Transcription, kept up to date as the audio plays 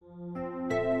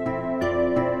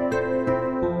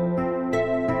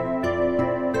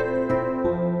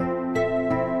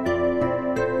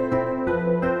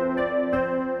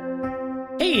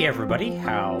everybody,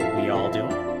 how we all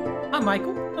doing? I'm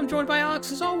Michael. I'm joined by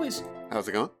Alex as always. How's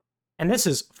it going? And this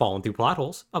is Falling Through Plot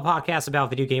Holes, a podcast about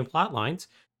video game plot lines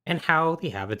and how they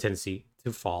have a tendency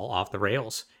to fall off the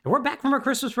rails. And we're back from our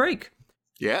Christmas break.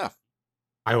 Yeah.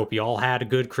 I hope you all had a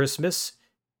good Christmas,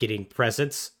 getting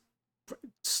presents,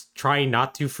 trying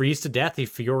not to freeze to death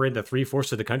if you're in the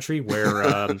 3/4 of the country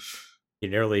where you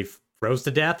nearly froze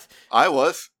to death. I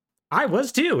was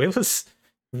too. It was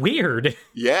weird.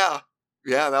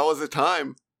 Yeah, that was a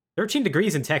time. 13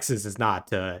 degrees in Texas is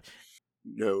not...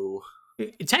 No.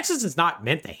 Texas is not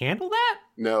meant to handle that?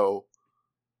 No.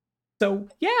 So,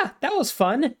 yeah, that was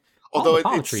fun. Although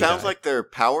it sounds like their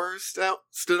power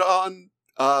stood on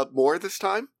more this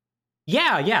time.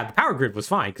 Yeah, the power grid was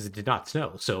fine because it did not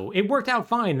snow. So it worked out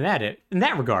fine in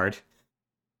that regard.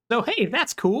 So, hey,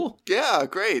 that's cool. Yeah,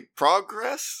 great.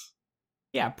 Progress?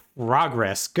 Yeah,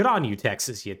 progress. Good on you,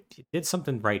 Texas. You did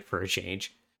something right for a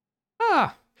change.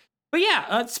 But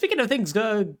yeah, speaking of things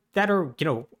that are,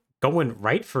 going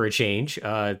right for a change,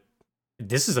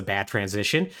 this is a bad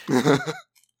transition.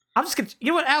 I'm just gonna, you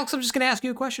know what, Alex? I'm just gonna ask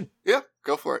you a question. Yeah,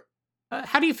 go for it.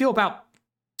 How do you feel about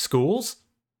schools?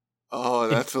 Oh,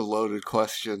 that's a loaded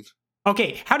question.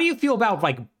 Okay, how do you feel about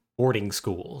boarding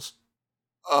schools?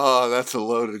 Oh, that's a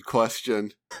loaded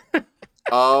question.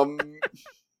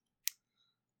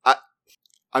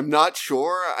 I'm not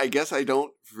sure. I guess I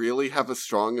don't really have a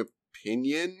strong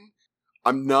opinion.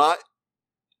 I'm not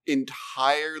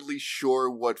entirely sure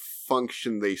what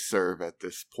function they serve at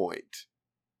this point.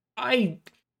 I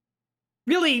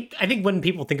think when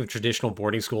people think of traditional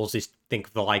boarding schools, they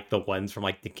think of the ones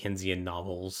from Dickensian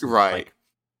novels. Right.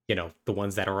 The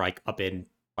ones that are up in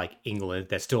England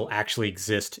that still actually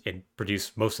exist and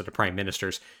produce most of the prime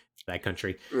ministers of that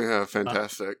country. Yeah,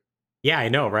 fantastic. Yeah, I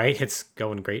know, right? It's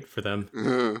going great for them.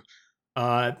 Mm-hmm.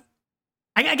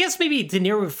 I guess maybe to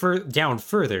narrow down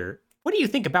further, what do you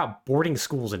think about boarding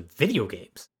schools and video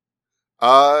games?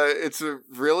 It's a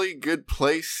really good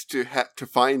place to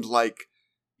find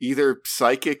either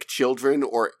psychic children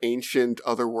or ancient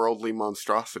otherworldly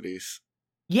monstrosities.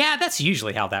 Yeah, that's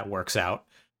usually how that works out.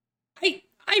 I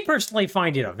personally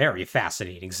find it a very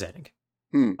fascinating setting.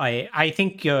 I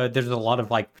think there's a lot of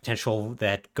potential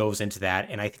that goes into that,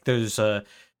 and I think there's a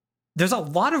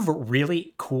lot of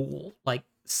really cool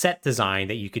set design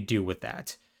that you could do with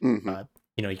that. Mm-hmm.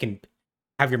 You can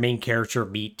have your main character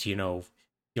meet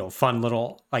fun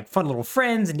little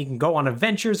friends, and you can go on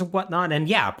adventures and whatnot. And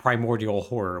yeah, primordial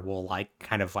horror will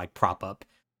prop up,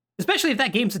 especially if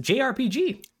that game's a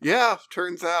JRPG. Yeah,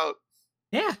 turns out.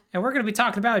 Yeah, and we're gonna be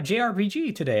talking about a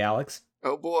JRPG today, Alex.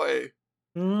 Oh boy.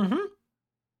 Mm-hmm.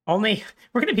 Only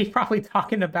we're gonna be probably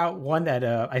talking about one that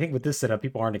I think with this setup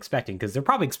people aren't expecting, because they're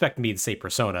probably expecting me to say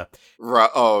Persona. Right.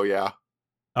 Oh yeah.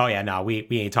 Oh yeah, no, we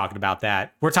ain't talking about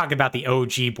that. We're talking about the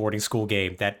OG boarding school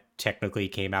game that technically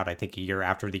came out, I think, a year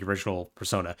after the original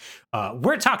Persona.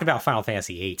 We're talking about Final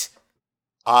Fantasy VIII.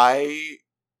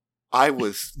 I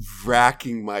was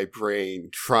racking my brain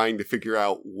trying to figure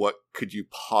out what could you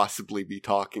possibly be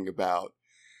talking about,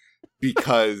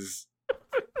 because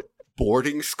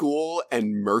boarding school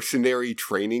and mercenary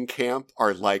training camp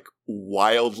are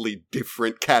wildly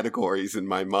different categories in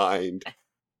my mind.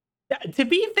 To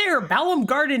be fair, Balam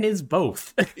Garden is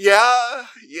both. Yeah.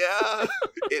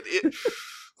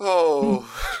 Oh.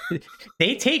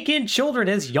 They take in children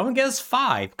as young as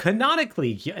 5,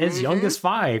 canonically as young as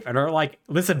 5, and are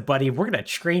listen, buddy, we're going to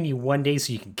train you one day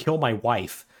so you can kill my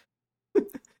wife.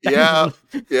 Yeah.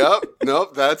 Yep.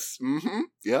 Nope. That's,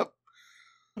 yep.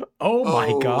 Oh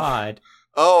my god.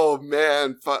 Oh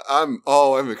man.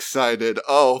 I'm excited.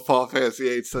 Oh, Final Fantasy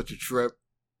VIII, such a trip.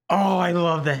 Oh, I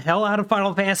love the hell out of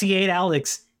Final Fantasy VIII,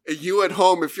 Alex. You at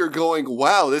home, if you're going,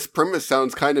 wow, this premise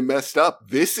sounds kind of messed up,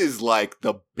 this is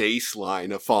the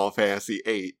baseline of Final Fantasy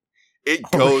VIII. It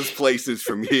goes places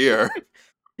from here.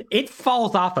 It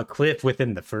falls off a cliff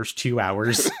within the first 2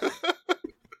 hours.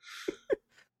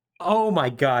 Oh my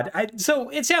god. So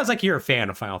it sounds like you're a fan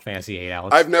of Final Fantasy VIII,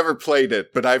 Alex. I've never played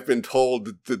it, but I've been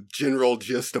told the general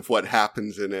gist of what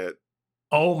happens in it.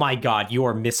 Oh my god, you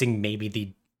are missing maybe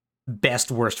the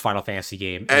worst Final Fantasy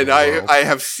game. And I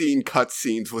have seen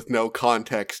cutscenes with no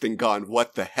context and gone,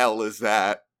 what the hell is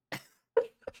that?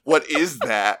 What is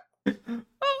that? Oh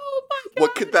my god.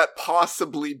 What could that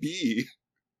possibly be?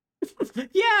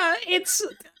 Yeah, it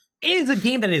is a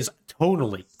game that is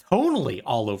tonally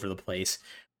all over the place.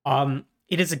 It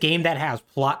is a game that has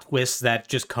plot twists that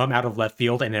just come out of left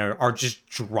field and are just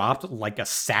dropped like a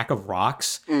sack of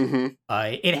rocks. Mm-hmm.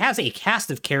 It has a cast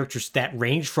of characters that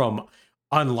range from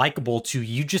unlikable to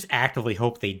you just actively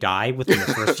hope they die within the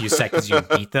first few seconds you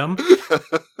beat them.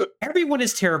 Every everyone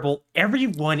is terrible.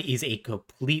 Everyone is a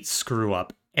complete screw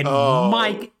up. And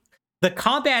the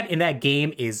combat in that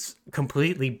game is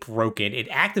completely broken. It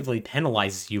actively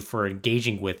penalizes you for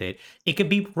engaging with it. It can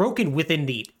be broken within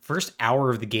the first hour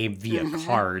of the game via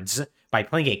cards by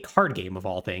playing a card game of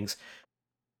all things.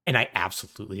 And I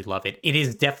absolutely love it. It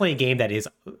is definitely a game that is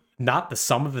not the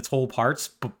sum of its whole parts,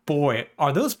 but boy,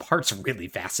 are those parts really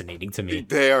fascinating to me.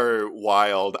 They are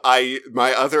wild.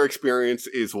 My other experience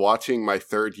is watching my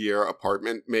third year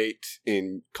apartment mate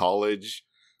in college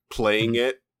playing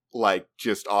it, like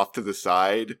just off to the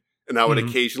side. And I would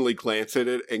occasionally glance at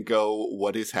it and go,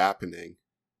 what is happening?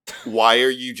 Why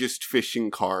are you just fishing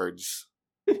cards?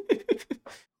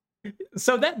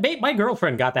 So my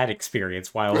girlfriend got that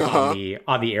experience while on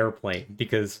the airplane,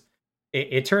 because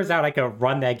it turns out I can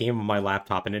run that game on my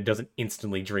laptop and it doesn't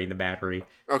instantly drain the battery.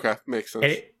 Okay, makes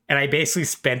sense. And I basically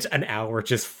spent an hour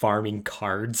just farming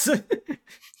cards.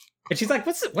 And she's like,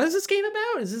 what is this game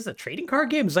about? Is this a trading card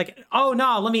game? It's like, oh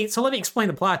no, let me explain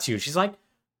the plot to you. She's like,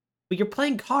 but you're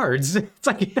playing cards. It's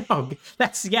like, no,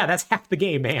 that's half the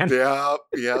game, man.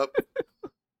 Yep.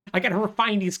 I gotta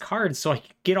refine these cards so I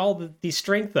can get all these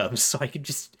strength ups, so I can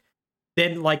just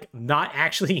then like not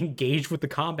actually engage with the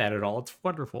combat at all. It's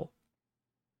wonderful.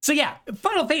 So yeah,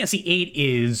 Final Fantasy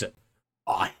VIII is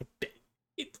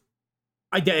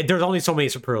there's only so many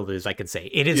superlatives I can say.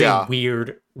 It is a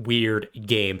weird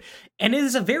game. And it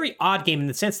is a very odd game in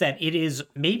the sense that it is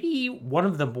maybe one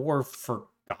of the more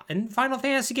forgotten Final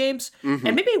Fantasy games.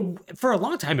 And maybe for a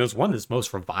long time it was one that's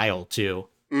most reviled too.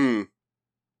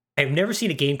 I've never seen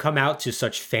a game come out to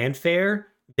such fanfare.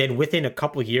 Then within a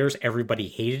couple of years, everybody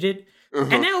hated it.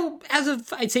 And now, as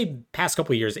of, I'd say, past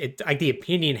couple of years, the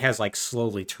opinion has like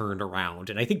slowly turned around.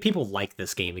 And I think people like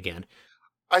this game again.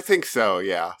 I think so,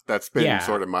 yeah. That's been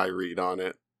sort of my read on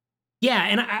it. Yeah,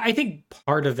 and I think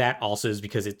part of that also is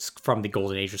because it's from the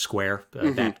Golden Age of Square,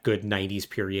 that good 90s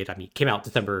period. I mean, it came out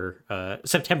September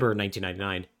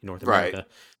 1999 in North America. Right.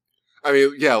 I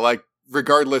mean, yeah, like,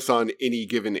 regardless on any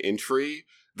given entry,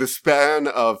 the span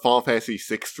of Final Fantasy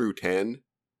 6 through 10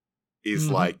 is,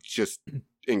 like, just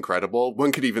incredible.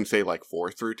 One could even say, like,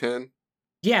 4 through 10.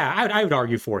 Yeah, I would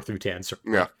argue 4 through 10,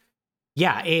 certainly. Yeah.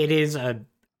 Yeah, it is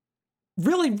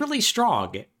really, really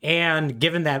strong. And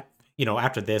given that, you know,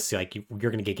 after this, like,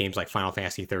 you're going to get games like Final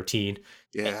Fantasy 13.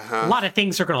 Yeah. A lot of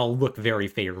things are going to look very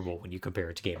favorable when you compare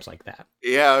it to games like that.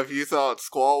 Yeah, if you thought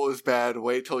Squall was bad,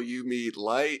 wait till you meet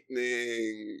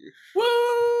Lightning.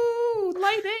 Woo!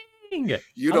 Lightning!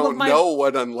 You don't know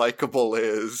what unlikable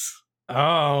is.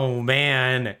 Oh,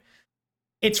 man.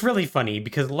 It's really funny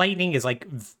because Lightning is like...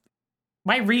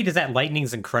 My read is that Lightning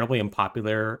is incredibly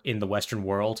unpopular in the Western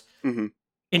world.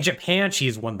 In Japan, she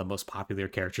is one of the most popular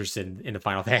characters in the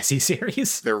Final Fantasy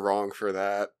series. They're wrong for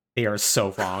that. They are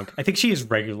so wrong. I think she is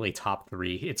regularly top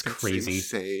 3. It's crazy.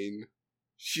 It's insane.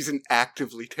 She's an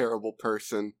actively terrible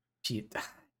person.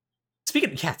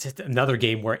 Speaking of, it's another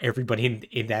game where everybody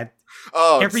in that...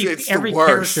 every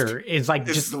character is like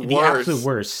just the absolute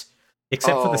worst.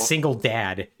 Except for the single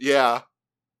dad. Yeah.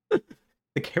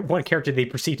 The one character they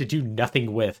proceed to do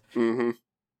nothing with.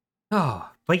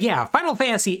 But yeah, Final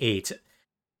Fantasy VIII.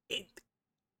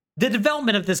 The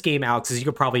development of this game, Alex, as you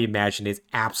could probably imagine, is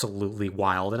absolutely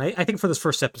wild. And I think for this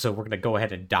first episode, we're going to go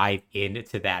ahead and dive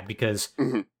into that because,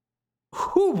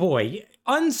 oh boy,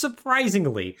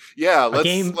 unsurprisingly. Yeah,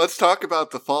 let's talk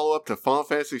about the follow-up to Final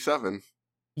Fantasy VII.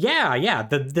 Yeah.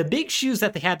 The big shoes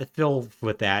that they had to fill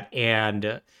with that,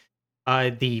 and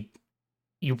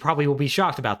you probably will be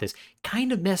shocked about this,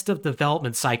 kind of messed up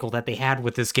development cycle that they had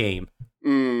with this game.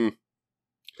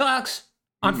 Alex,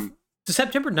 on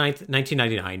September 9th,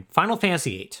 1999, Final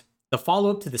Fantasy VIII, the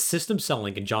follow-up to the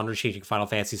system-selling and genre-changing Final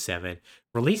Fantasy VII,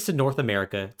 released in North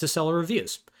America to seller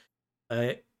reviews.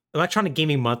 Electronic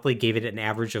Gaming Monthly gave it an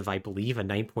average of, I believe, a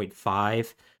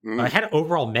 9.5. It had an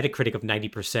overall Metacritic of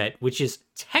 90%, which is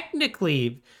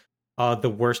technically the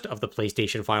worst of the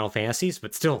PlayStation Final Fantasies,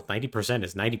 but still, 90%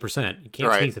 is 90%. You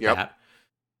can't sneeze at that.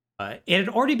 It had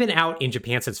already been out in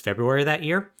Japan since February of that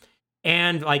year.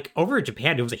 And like over in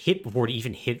Japan, it was a hit before it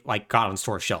even got on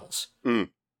store shelves.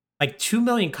 Like 2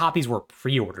 million copies were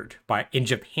pre-ordered in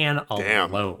Japan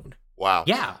alone. Wow.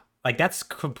 Yeah, like that's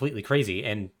completely crazy.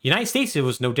 And United States, it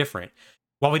was no different.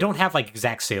 While we don't have like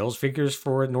exact sales figures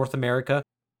for North America,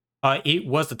 it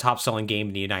was the top selling game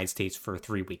in the United States for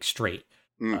 3 weeks straight.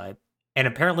 And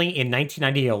apparently in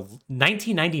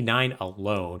 1999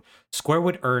 alone, Square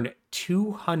would earn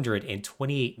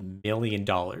 $228 million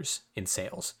in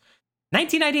sales.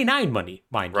 1999 money,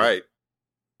 mind you. Right.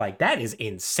 Like, that is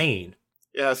insane.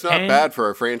 Yeah, it's not bad for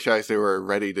a franchise they were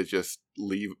ready to just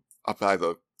leave up by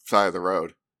the side of the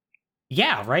road.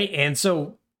 Yeah, right? And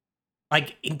so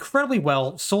like incredibly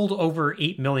well, sold over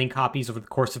 8 million copies over the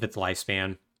course of its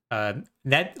lifespan.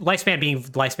 That lifespan being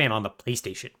lifespan on the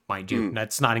PlayStation, mind you.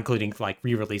 That's not including like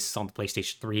re-releases on the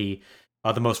PlayStation 3,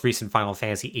 the most recent Final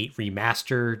Fantasy VIII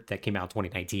remaster that came out in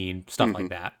 2019, stuff like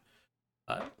that.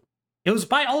 It was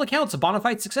by all accounts a bona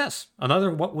fide success.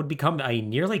 Another what would become a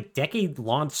nearly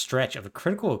decade-long stretch of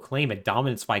critical acclaim and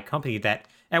dominance by a company that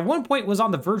at one point was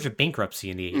on the verge of bankruptcy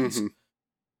in the 80s.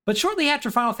 But shortly after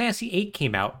Final Fantasy VIII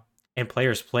came out and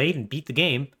players played and beat the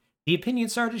game, the opinion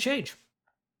started to change.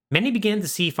 Many began to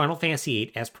see Final Fantasy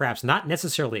VIII as perhaps not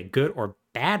necessarily a good or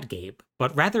bad game,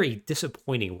 but rather a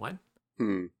disappointing one.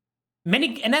 And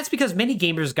that's because many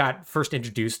gamers got first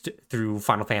introduced through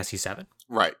Final Fantasy VII.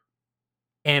 Right.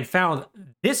 And found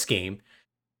this game,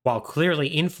 while clearly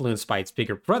influenced by its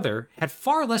bigger brother, had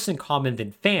far less in common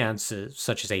than fans,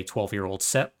 such as a 12-year-old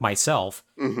myself,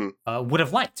 would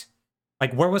have liked.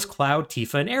 Like, where was Cloud,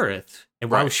 Tifa, and Aerith? And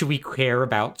why should we care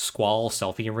about Squall,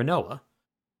 Selphie, and Renoa?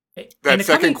 That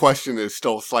second question is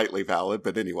still slightly valid,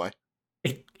 but anyway.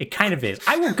 It kind of is.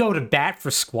 I will go to bat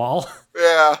for Squall.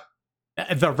 Yeah.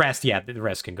 The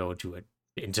rest can go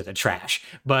into the trash.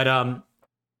 But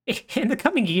in the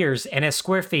coming years, and as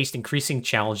Square faced increasing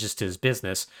challenges to his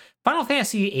business, Final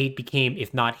Fantasy VIII became,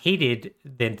 if not hated,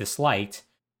 then disliked.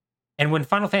 And when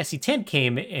Final Fantasy X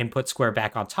came and put Square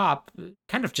back on top,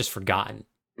 kind of just forgotten.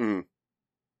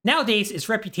 Nowadays, its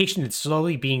reputation is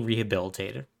slowly being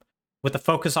rehabilitated, with a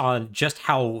focus on just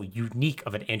how unique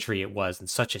of an entry it was in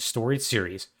such a storied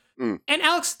series. And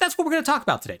Alex, that's what we're going to talk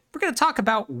about today. We're going to talk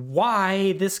about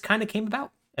why this kind of came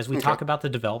about as we talk about the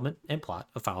development and plot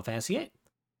of Final Fantasy VIII.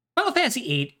 Final Fantasy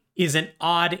VIII is an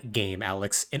odd game,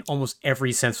 Alex, in almost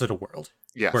every sense of the word.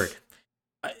 Yes.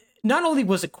 Not only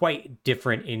was it quite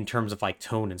different in terms of like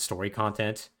tone and story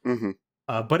content,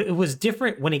 but it was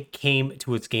different when it came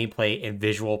to its gameplay and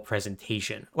visual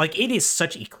presentation. Like, it is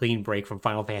such a clean break from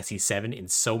Final Fantasy VII in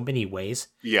so many ways.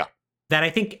 Yeah. That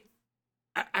I think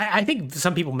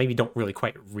some people maybe don't really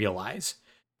quite realize.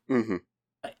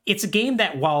 It's a game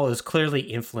that, while it was clearly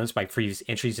influenced by previous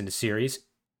entries in the series,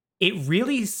 it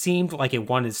really seemed like it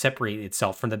wanted to separate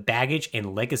itself from the baggage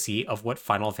and legacy of what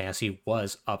Final Fantasy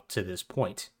was up to this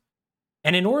point.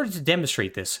 And in order to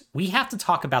demonstrate this, we have to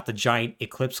talk about the giant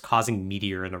eclipse-causing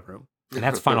meteor in the room. And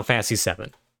that's Final Fantasy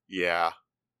VII. Yeah.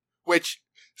 Which,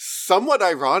 somewhat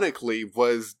ironically,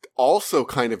 was also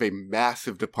kind of a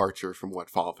massive departure from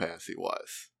what Final Fantasy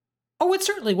was. Oh, it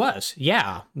certainly was.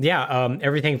 Yeah.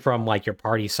 Everything from like your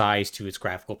party size to its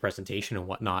graphical presentation and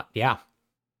whatnot. Yeah.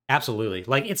 Absolutely.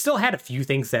 Like, it still had a few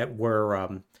things that were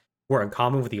in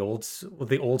common with the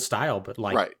old style, but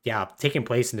like, taking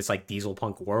place in this like diesel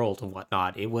punk world and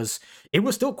whatnot, it was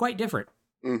still quite different.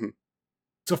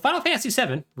 So Final Fantasy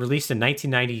VII, released in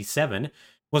 1997,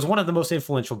 was one of the most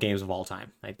influential games of all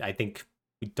time. I think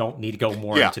we don't need to go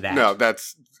more into that. No,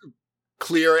 that's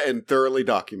clear and thoroughly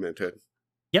documented.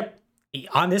 Yep,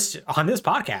 on this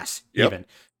podcast, even.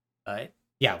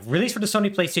 Released for the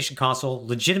Sony PlayStation console,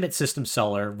 legitimate system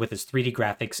seller with its 3D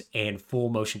graphics and full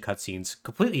motion cutscenes,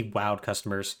 completely wowed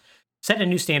customers, set a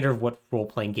new standard of what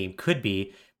role-playing game could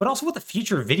be, but also what the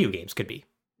future of video games could be.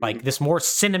 Like this more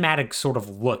cinematic sort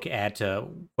of look at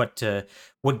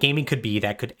what gaming could be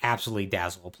that could absolutely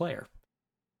dazzle a player.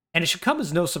 And it should come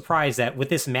as no surprise that with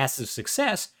this massive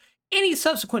success, any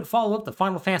subsequent follow-up to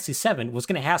Final Fantasy VII was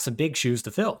going to have some big shoes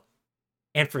to fill.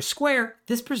 And for Square,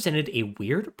 this presented a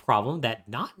weird problem that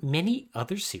not many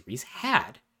other series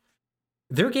had.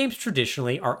 Their games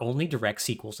traditionally are only direct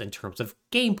sequels in terms of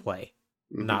gameplay,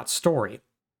 not story.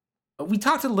 We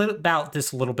talked about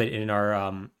this a little bit in our,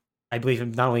 I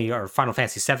believe, not only our Final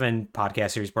Fantasy VII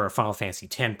podcast series, but our Final Fantasy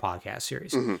X podcast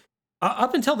series.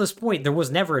 Up until this point, there was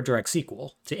never a direct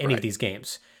sequel to any of these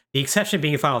games. The exception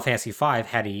being Final Fantasy V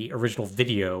had an original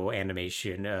video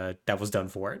animation that was done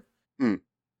for it.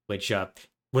 Which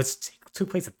took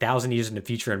place 1,000 years in the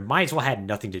future and might as well had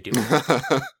nothing to do with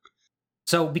it.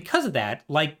 So because of that,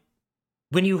 like,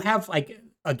 when you have like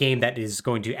a game that is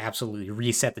going to absolutely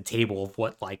reset the table of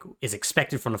what like is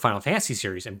expected from the Final Fantasy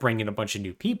series and bring in a bunch of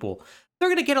new people, they're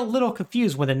going to get a little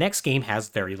confused when the next game has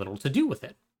very little to do with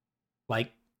it.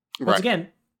 Like, once again,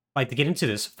 like, to get into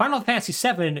this, Final Fantasy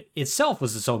VII itself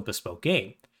was its own bespoke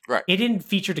game. It didn't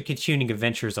feature the continuing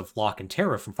adventures of Locke and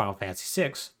Terra from Final Fantasy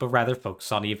VI, but rather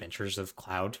focused on the adventures of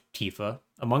Cloud, Tifa,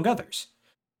 among others.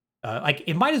 Like,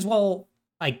 it might as well,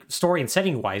 like, story and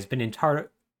setting-wise, been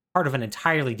part of an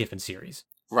entirely different series.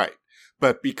 Right.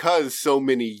 But because so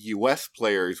many US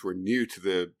players were new to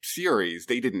the series,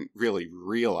 they didn't really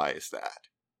realize that.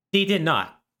 They did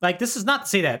not. Like, this is not to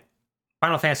say that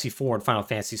Final Fantasy IV and Final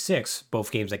Fantasy VI,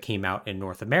 both games that came out in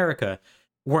North America,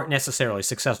 weren't necessarily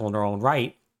successful in their own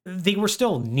right, they were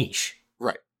still niche.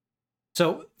 Right.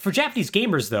 So for Japanese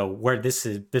gamers, though, where this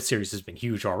series has been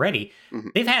huge already,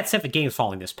 they've had 7 games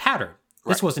following this pattern.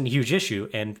 This wasn't a huge issue,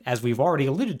 and as we've already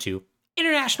alluded to,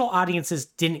 international audiences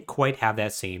didn't quite have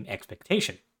that same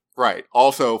expectation. Right.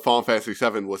 Also, Final Fantasy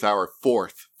VII was our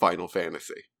 4th Final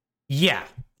Fantasy. Yeah,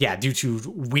 due to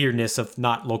weirdness of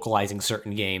not localizing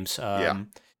certain games.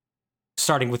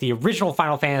 Starting with the original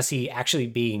Final Fantasy actually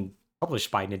being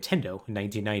published by Nintendo in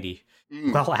 1990.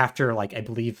 Well after, like, I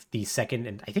believe the second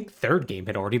and I think third game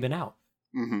had already been out.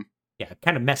 Yeah,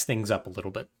 kind of messed things up a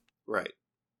little bit. Right.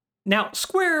 Now,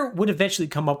 Square would eventually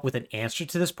come up with an answer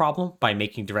to this problem by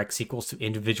making direct sequels to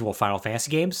individual Final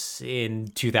Fantasy games in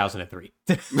 2003.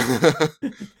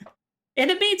 In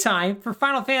the meantime, for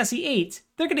Final Fantasy VIII,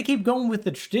 they're going to keep going with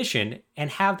the tradition and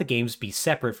have the games be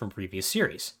separate from previous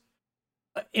series.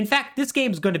 In fact, this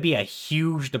game is going to be a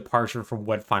huge departure from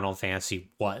what Final Fantasy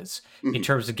was in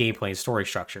terms of gameplay and story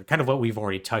structure, kind of what we've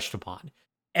already touched upon.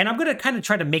 And I'm going to kind of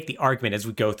try to make the argument as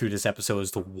we go through this episode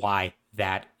as to why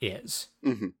that is.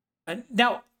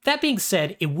 Now, that being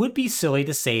said, it would be silly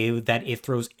to say that it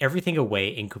throws everything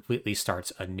away and completely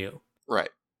starts anew. Right.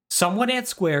 Someone at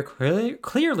Square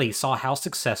clearly saw how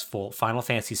successful Final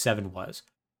Fantasy VII was.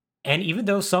 And even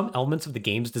though some elements of the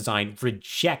game's design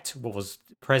reject what was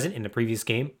present in the previous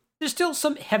game, there's still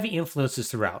some heavy influences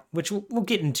throughout, which we'll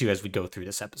get into as we go through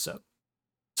this episode.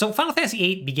 So Final Fantasy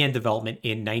VIII began development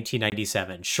in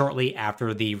 1997, shortly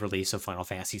after the release of Final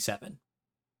Fantasy VII.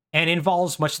 And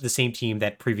involves much of the same team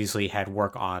that previously had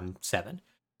work on 7.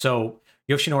 So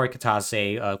Yoshinori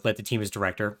Kitase led the team as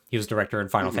director. He was director in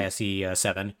Final Fantasy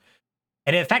VII.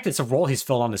 And in fact, it's a role he's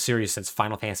filled on the series since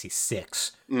Final Fantasy VI.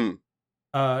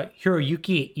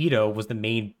 Hiroyuki Ito was the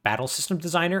main battle system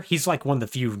designer. He's like one of the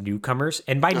few newcomers.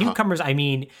 And by newcomers, I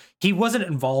mean he wasn't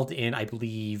involved in, I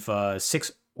believe,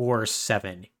 6 or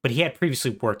 7. But he had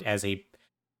previously worked as a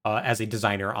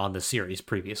designer on the series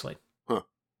previously.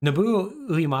 Nobuo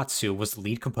Uematsu was the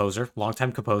lead composer,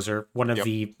 longtime composer, one of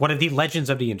the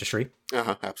legends of the industry.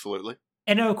 Absolutely.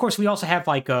 And of course, we also have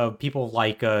like people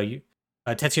like Tetsuya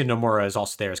Nomura is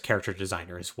also there as character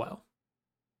designer as well.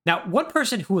 Now, one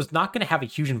person who was not going to have a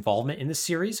huge involvement in this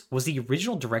series was the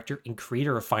original director and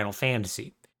creator of Final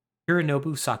Fantasy,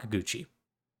 Hironobu Sakaguchi.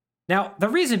 Now, the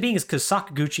reason being is because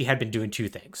Sakaguchi had been doing 2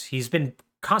 things. He's been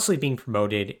constantly being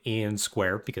promoted in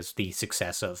Square because of the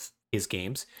success of his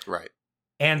games. Right.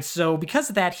 And so because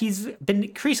of that, he's been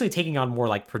increasingly taking on more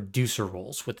like producer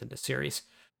roles within the series.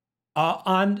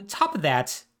 On top of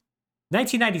that,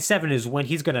 1997 is when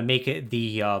he's going to make it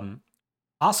the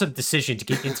awesome decision to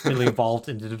get intimately involved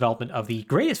in the development of the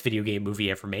greatest video game movie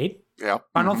ever made,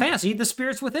 Final Fantasy, The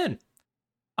Spirits Within.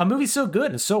 A movie so good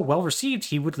and so well received,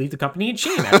 he would leave the company in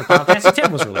shame after Final Fantasy X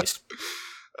was released.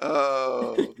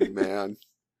 Oh, man.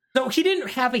 So he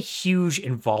didn't have a huge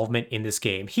involvement in this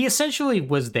game. He essentially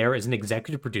was there as an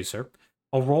executive producer,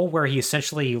 a role where he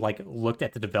essentially like looked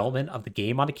at the development of the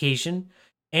game on occasion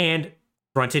and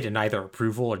grunted in either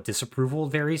approval or disapproval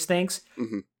of various things,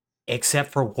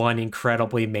 except for one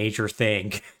incredibly major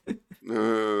thing.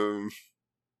 We're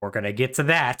going to get to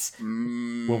that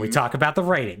when we talk about the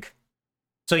writing.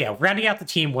 So yeah, rounding out the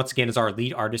team once again is our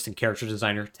lead artist and character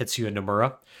designer, Tetsuya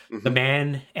Nomura, the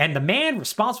man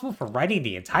responsible for writing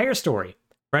the entire story.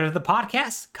 Friend of the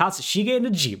podcast, Katsushige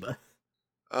Najima.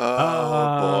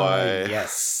 Oh boy.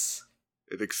 Yes.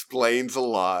 It explains a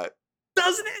lot.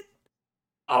 Doesn't it?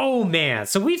 Oh man.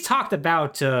 So we've talked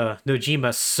about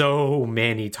Nojima so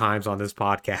many times on this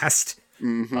podcast.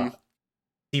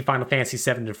 See Final Fantasy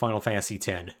VII and Final Fantasy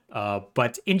X.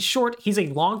 But in short, he's a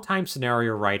longtime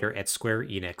scenario writer at Square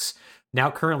Enix,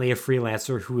 now currently a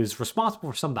freelancer who is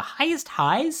responsible for some of the highest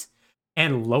highs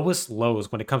and lowest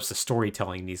lows when it comes to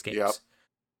storytelling in these games.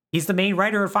 He's the main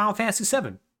writer of Final Fantasy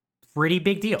VII. Pretty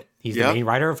big deal. He's the main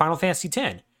writer of Final Fantasy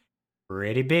X.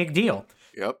 Pretty big deal.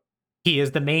 He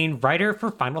is the main writer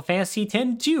for Final Fantasy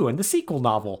X-2 and the sequel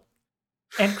novel.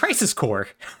 And Crisis Core.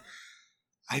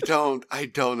 I don't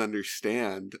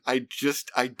understand. I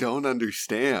don't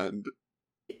understand.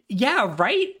 Yeah,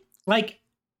 right? Like,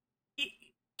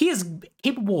 he is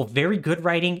capable of very good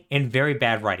writing and very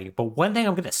bad writing. But one thing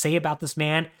I'm going to say about this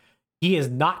man, he is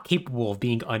not capable of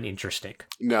being uninteresting.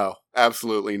 No,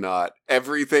 absolutely not.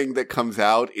 Everything that comes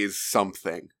out is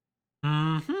something.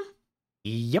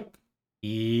 Yep.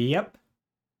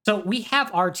 So we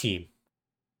have our team.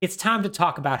 It's time to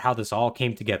talk about how this all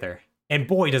came together. And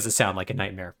boy, does it sound like a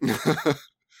nightmare.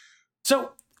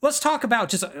 So let's talk about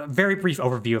just a very brief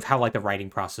overview of how like the writing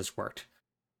process worked.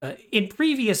 In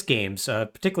previous games,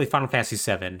 particularly Final Fantasy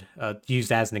VII,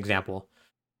 used as an example,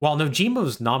 While Nojima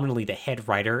was nominally the head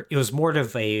writer, it was more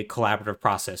of a collaborative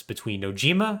process between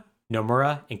Nojima,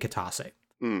 Nomura, and Katase.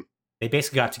 Mm. They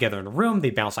basically got together in a room,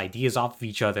 they bounced ideas off of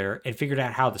each other, and figured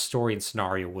out how the story and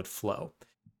scenario would flow.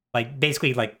 Like,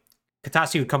 basically, like,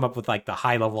 Katase would come up with, like, the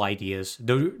high-level ideas,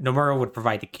 Nomura would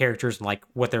provide the characters and, like,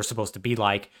 what they're supposed to be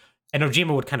like, and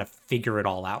Nojima would kind of figure it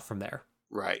all out from there.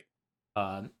 Right.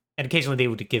 And occasionally they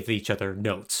would give each other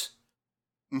notes.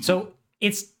 Mm-hmm. So,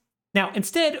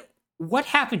 instead, what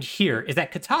happened here is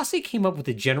that Katase came up with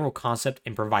the general concept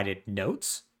and provided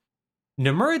notes.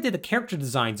 Nomura did the character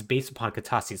designs based upon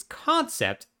Katase's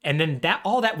concept, and then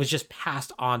all that was just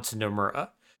passed on to Nomura.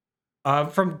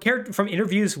 From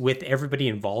interviews with everybody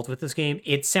involved with this game,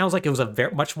 it sounds like it was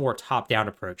a much more top-down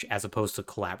approach as opposed to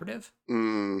collaborative.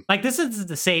 Like, this isn't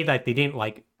to say that they didn't,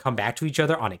 like, come back to each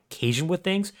other on occasion with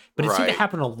things, but it seemed to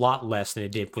happen a lot less than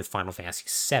it did with Final Fantasy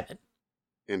VII.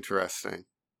 Interesting.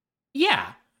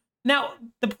 Yeah. Now,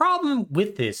 the problem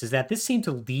with this is that this seemed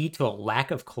to lead to a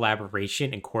lack of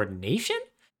collaboration and coordination.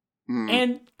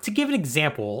 And to give an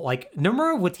example, like,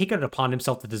 Nomura would take it upon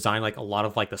himself to design, like, a lot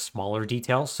of, like, the smaller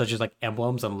details, such as, like,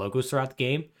 emblems and logos throughout the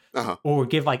game, or would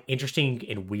give, like, interesting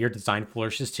and weird design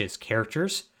flourishes to his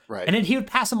characters. Right. And then he would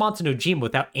pass them on to Nojima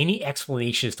without any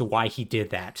explanation as to why he did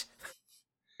that.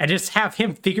 And just have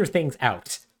him figure things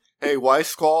out. Hey, why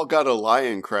Squall got a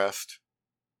lion crest?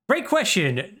 Great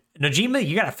question, Nojima.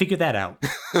 You gotta figure that out.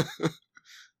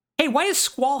 Hey, why does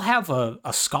Squall have a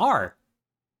scar?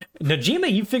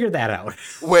 Nojima, you figured that out.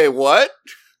 Wait, what?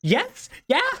 Yes?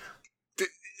 Yeah?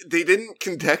 They didn't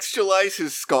contextualize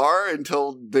his scar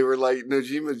until they were like,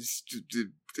 Nojima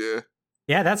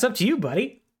Yeah, that's up to you,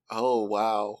 buddy. Oh,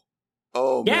 wow.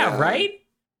 Oh, yeah, man. Right?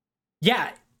 Yeah.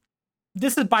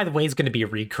 This is, by the way, is going to be a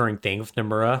recurring thing with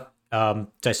Nomura.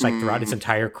 Just like throughout his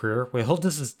entire career, where he'll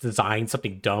just design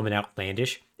something dumb and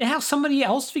outlandish and have somebody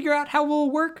else figure out how it will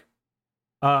work.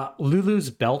 Lulu's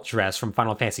belt dress from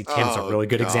Final Fantasy X is a really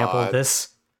good example of this.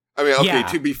 I mean, okay,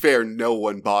 to be fair, no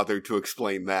one bothered to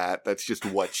explain that. That's just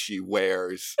what she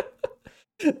wears.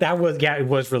 It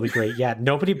was really great. Yeah,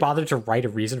 nobody bothered to write a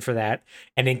reason for that.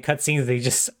 And in cutscenes, they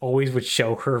just always would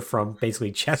show her from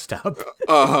basically chest up.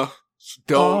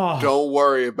 Don't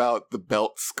worry about the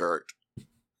belt skirt.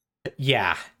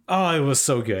 Yeah. Oh, it was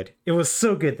so good. It was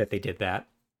so good that they did that.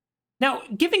 Now,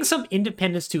 giving some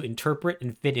independence to interpret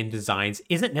and fit in designs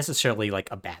isn't necessarily like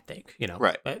a bad thing, you know?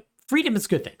 Right. But freedom is a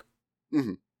good thing.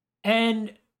 Mm-hmm.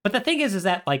 But the thing is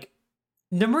that, like,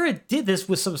 Nomura did this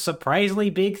with some surprisingly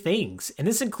big things, and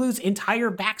this includes entire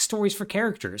backstories for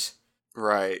characters.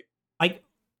 Right. Like,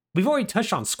 we've already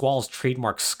touched on Squall's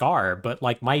trademark scar, but,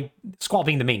 like, Squall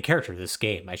being the main character of this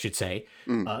game, I should say.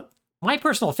 My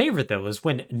personal favorite, though, is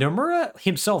when Nomura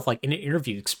himself, like, in an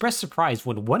interview, expressed surprise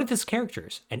when one of his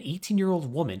characters, an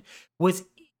 18-year-old woman, was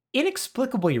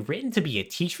inexplicably written to be a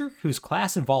teacher whose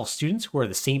class involves students who are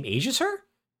the same age as her.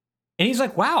 And he's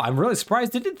like, wow, I'm really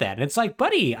surprised they did that. And it's like,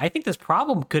 buddy, I think this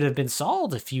problem could have been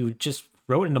solved if you just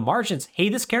wrote in the margins, hey,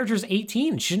 this character's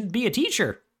 18, shouldn't be a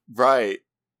teacher. Right.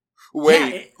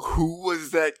 Wait, who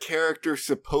was that character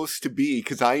supposed to be?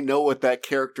 Because I know what that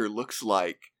character looks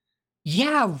like.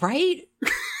 Yeah, right?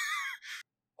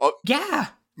 Yeah.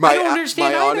 I don't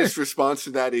understand my either. honest response to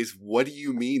that is, what do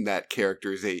you mean that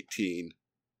character is 18?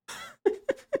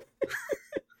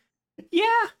 Yeah.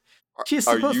 She's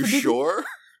Are supposed you to be sure?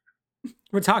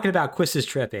 We're talking about Quistis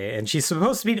Trepe, and she's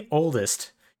supposed to be the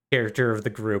oldest character of the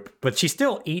group, but she's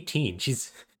still 18.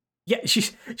 She's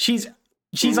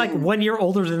like 1 year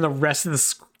older than the rest of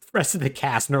the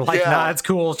cast, and they're like, nah, it's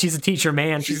cool. She's a teacher,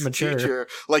 man. She's mature. Teacher.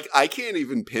 Like, I can't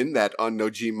even pin that on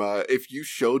Nojima. If you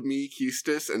showed me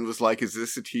Quistis and was like, is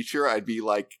this a teacher? I'd be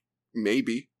like,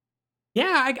 maybe.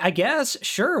 Yeah, I guess.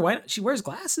 Sure. Why not? She wears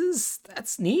glasses.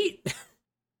 That's neat.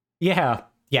 Yeah,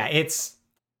 it's...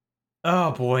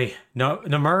 Oh, boy. No,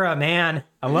 Nomura, man.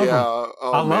 I love him.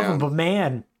 I love him, but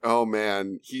man. Oh,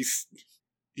 man. He's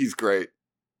great.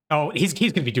 Oh, he's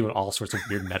going to be doing all sorts of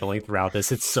weird meddling throughout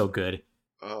this. It's so good.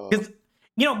 Because,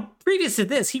 previous to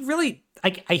this, he really...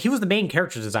 he was the main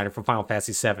character designer for Final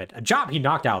Fantasy VII. A job he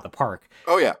knocked out of the park.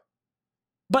 Oh, yeah.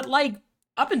 But,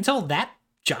 up until that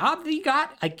job that he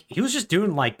got, he was just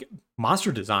doing,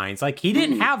 monster designs. He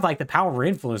didn't have, the power or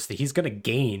influence that he's going to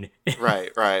gain.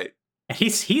 Right.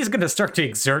 He's going to start to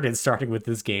exert it starting with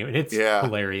this game, and it's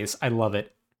hilarious. I love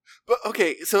it. But,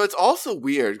 okay, so it's also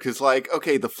weird, because,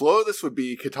 the flow of this would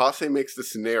be Katase makes the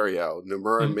scenario,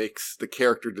 Nomura makes the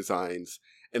character designs,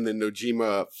 and then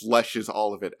Nojima fleshes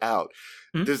all of it out.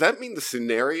 Does that mean the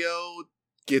scenario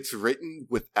gets written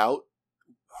without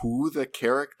who the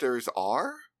characters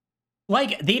are?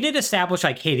 They did establish,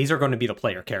 hey, these are going to be the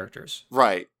player characters.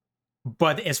 Right.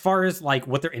 But as far as like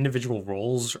what their individual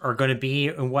roles are going to be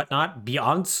and whatnot,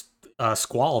 beyond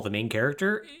Squall, the main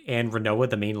character, and Renoa,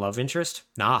 the main love interest,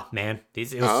 nah, man,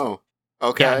 it was Oh,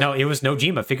 okay. yeah, no, it was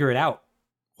Nojima. Figure it out.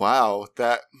 Wow,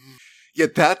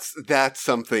 that's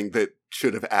something that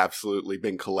should have absolutely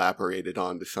been collaborated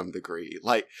on to some degree.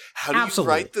 Like, how do you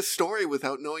write the story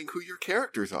without knowing who your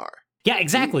characters are? Yeah,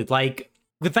 exactly. Like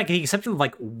with like the exception of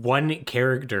like one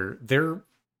character, they're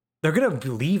gonna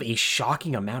leave a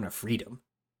shocking amount of freedom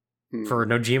for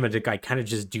Nojima to like kind of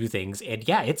just do things, and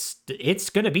yeah, it's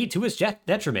gonna be to his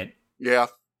detriment. Yeah,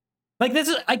 like this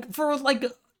is like for like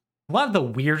a lot of the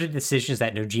weirder decisions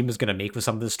that Nojima's gonna make with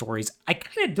some of the stories. I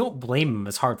kind of don't blame him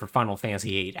as hard for Final Fantasy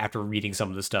VIII after reading some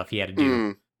of the stuff he had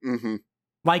to do.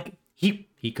 Like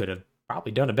he could have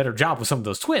probably done a better job with some of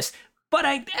those twists, but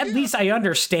at least I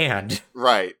understand.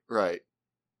 Right.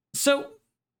 So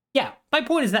yeah, my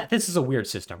point is that this is a weird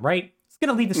system, right? It's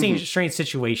gonna lead to strange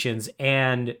situations,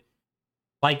 and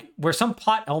like where some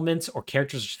plot elements or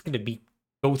characters are just gonna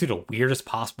go through the weirdest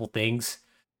possible things,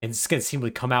 and it's gonna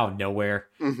seemingly come out of nowhere.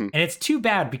 And it's too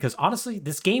bad because honestly,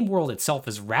 this game world itself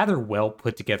is rather well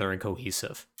put together and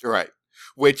cohesive. Right.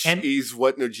 Which is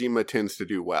what Nojima tends to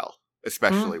do well,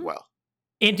 especially well.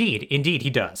 Indeed, he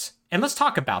does. And let's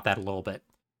talk about that a little bit.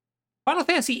 Final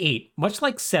Fantasy VIII, much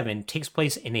like 7, takes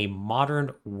place in a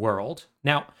modern world.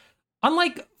 Now,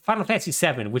 unlike Final Fantasy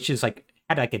 7, which is like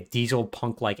had like a diesel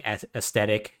punk like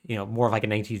aesthetic, more of like a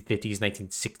 1950s,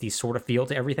 1960s sort of feel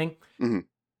to everything.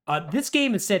 This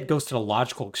game instead goes to the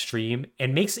logical extreme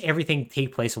and makes everything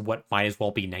take place in what might as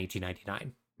well be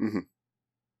 1999.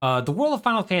 The world of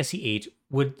Final Fantasy VIII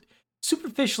would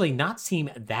superficially not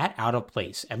seem that out of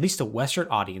place, at least to Western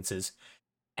audiences.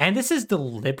 And this is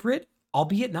deliberate,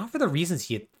 albeit not for the reasons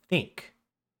you'd think.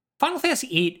 Final Fantasy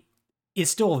VIII is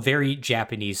still a very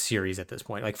Japanese series at this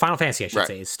point. Like Final Fantasy, I should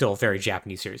say, is still a very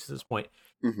Japanese series at this point.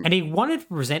 And he wanted to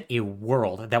present a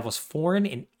world that was foreign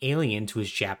and alien to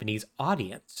his Japanese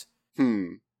audience.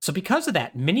 So because of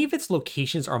that, many of its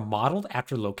locations are modeled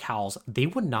after locales they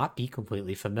would not be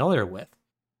completely familiar with.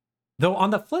 Though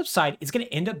on the flip side, it's going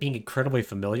to end up being incredibly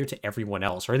familiar to everyone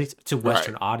else, or at least to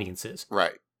Western audiences.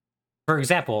 Right. For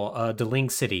example, Deling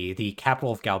City, the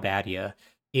capital of Galbadia,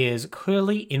 is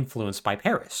clearly influenced by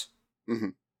Paris.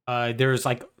 There's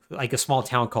like a small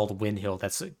town called Windhill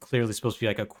that's clearly supposed to be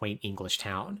like a quaint English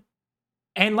town.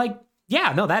 And like,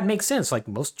 yeah, no, that makes sense. Like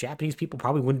most Japanese people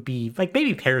probably wouldn't be like,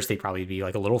 maybe Paris they'd probably be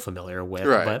like a little familiar with,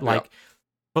 but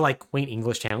like quaint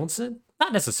English towns,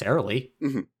 not necessarily.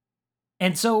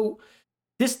 And so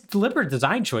this deliberate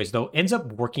design choice, though, ends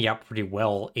up working out pretty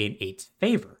well in 8's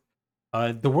favor.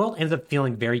 The world ends up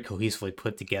feeling very cohesively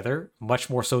put together, much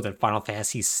more so than Final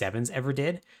Fantasy VII's ever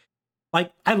did.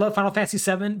 Like, I love Final Fantasy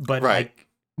VII, but like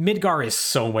Midgar is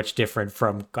so much different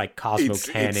from like Cosmo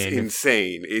Cannon. It's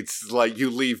insane. It's like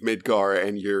you leave Midgar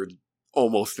and you're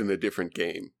almost in a different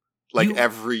game. Like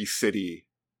every city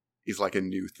is like a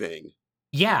new thing.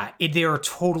 Yeah, they are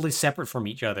totally separate from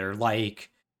each other.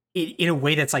 Like in a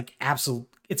way that's like absolute.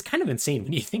 It's kind of insane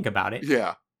when you think about it.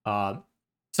 Yeah.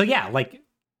 So yeah, like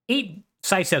 8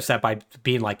 sidesteps that by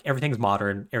being like everything's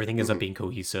modern, everything ends up being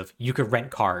cohesive. You could rent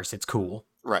cars. It's cool.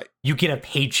 Right. You get a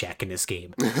paycheck in this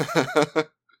game.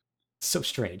 So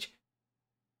strange.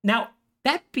 Now,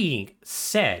 that being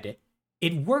said,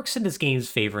 it works in this game's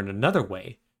favor in another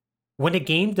way. When a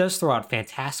game does throw out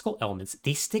fantastical elements,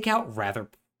 they stick out rather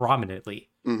prominently.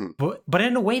 But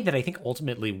in a way that I think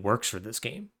ultimately works for this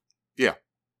game. Yeah.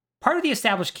 Part of the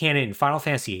established canon in Final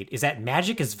Fantasy VIII is that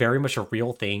magic is very much a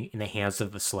real thing in the hands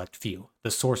of a select few, the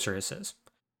sorceresses.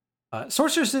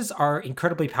 Sorceresses are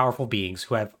incredibly powerful beings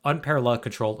who have unparalleled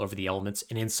control over the elements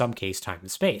and in some case time and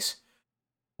space.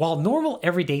 While normal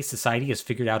everyday society has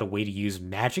figured out a way to use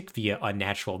magic via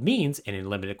unnatural means and in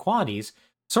limited quantities,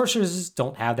 sorceresses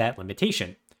don't have that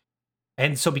limitation.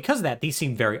 And so because of that, these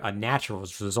seem very unnatural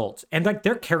as results. And like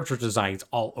their character designs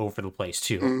all over the place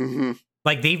too.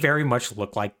 Like they very much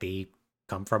look like they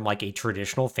come from like a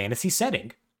traditional fantasy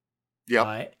setting.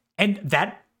 Yeah. And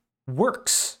that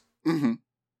works.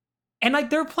 And like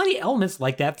there are plenty of elements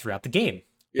like that throughout the game.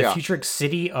 The futuristic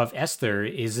city of Esther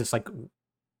is just like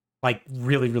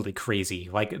really, really crazy.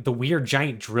 Like the weird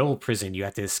giant drill prison you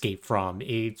have to escape from.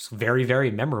 It's very, very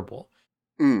memorable.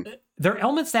 There are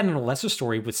elements that in a lesser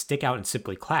story would stick out and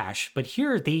simply clash, but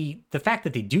here the fact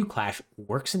that they do clash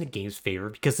works in the game's favor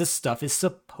because this stuff is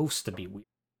supposed to be weird.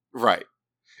 Right.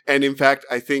 And in fact,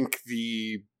 I think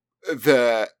the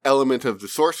element of the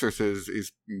sorceresses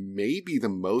is maybe the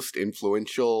most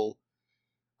influential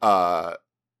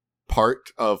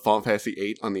part of Final Fantasy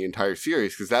VIII on the entire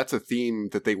series, because that's a theme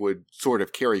that they would sort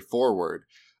of carry forward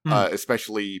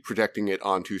especially projecting it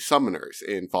onto summoners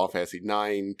in Final Fantasy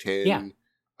 9, 10,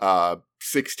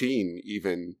 16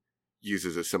 even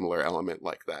uses a similar element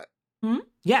like that. Mm-hmm.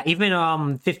 Yeah,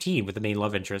 even 15 with the main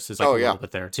love interest is like a little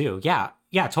bit there too. Yeah,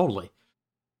 totally.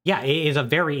 Yeah, it is a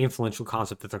very influential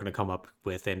concept that they're going to come up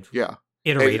with and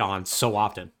iterate on so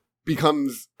often.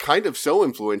 Becomes kind of so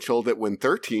influential that when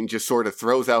 13 just sort of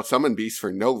throws out summon beasts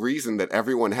for no reason that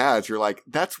everyone has, you're like,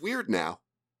 that's weird now.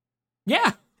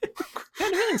 Yeah,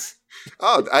 kind of is.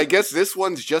 Oh, I guess this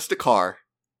one's just a car.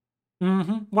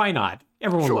 Mm-hmm. Why not?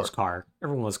 Everyone loves car.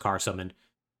 Everyone loves car summon.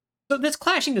 So this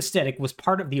clashing aesthetic was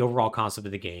part of the overall concept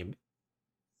of the game.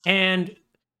 And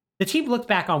the team looked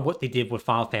back on what they did with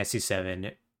Final Fantasy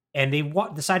VII, and they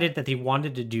decided that they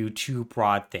wanted to do two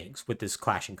broad things with this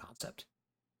clashing concept.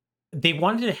 They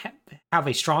wanted to have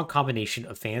a strong combination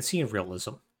of fantasy and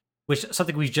realism, which is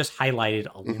something we've just highlighted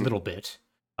a little bit.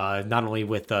 Not only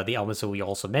with the elements that we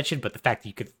also mentioned, but the fact that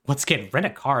you could, once again, rent a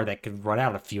car that could run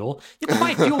out of fuel. You have to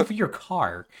buy fuel for your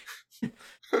car.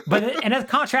 And as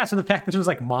contrast with the fact that there's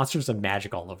like monsters and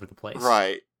magic all over the place.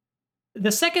 Right.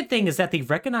 The second thing is that they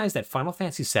recognized that Final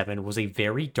Fantasy VII was a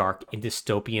very dark and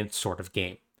dystopian sort of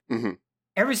game. Mm-hmm.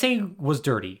 Everything was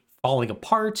dirty, falling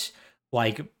apart,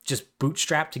 like just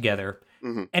bootstrapped together.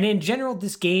 Mm-hmm. And in general,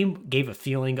 this game gave a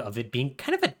feeling of it being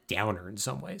kind of a downer in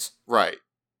some ways. Right.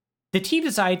 The team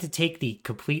decided to take the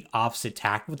complete opposite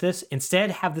tack with this, instead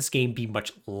have this game be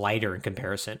much lighter in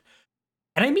comparison.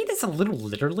 And I mean this a little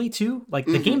literally too. Like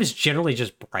the game is generally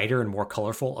just brighter and more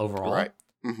colorful overall. Right.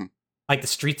 Mm-hmm. Like the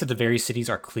streets of the various cities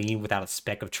are clean without a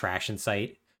speck of trash in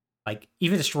sight. Like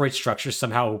even destroyed structures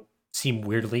somehow seem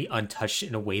weirdly untouched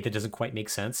in a way that doesn't quite make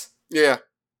sense. Yeah.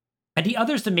 And the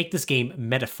others to make this game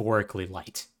metaphorically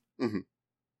light. Mm-hmm.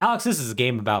 Alex, this is a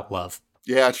game about love.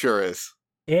 Yeah, it sure is.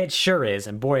 It sure is,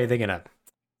 and boy, they're gonna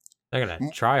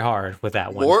try hard with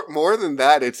that one. More than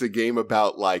that, it's a game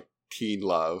about like teen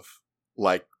love,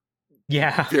 like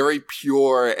very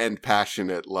pure and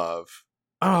passionate love.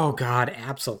 Oh God,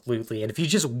 absolutely! And if you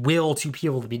just will two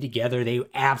people to be together, they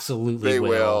absolutely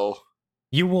will.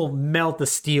 You will melt the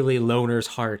steely loner's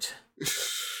heart.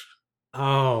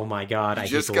 Oh my God, I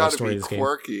hate the love story of this game. You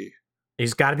just gotta be quirky.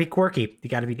 He's gotta be quirky. You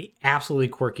gotta be the absolutely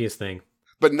quirkiest thing.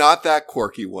 But not that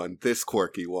quirky one. This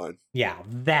quirky one. Yeah,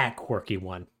 that quirky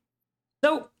one.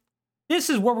 So,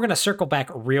 this is where we're going to circle back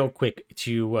real quick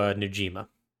to Nojima.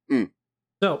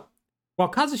 So, while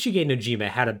Kazushige Nojima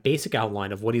had a basic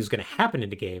outline of what he was going to happen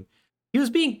in the game, he was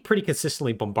being pretty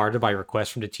consistently bombarded by requests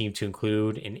from the team to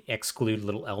include and exclude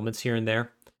little elements here and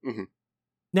there. Mm-hmm.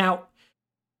 Now,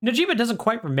 Nojima doesn't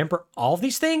quite remember all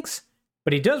these things,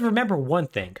 but he does remember one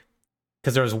thing,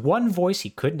 because there was one voice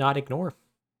he could not ignore.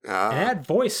 And that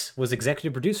voice was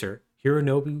executive producer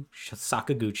Hironobu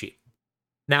Sakaguchi.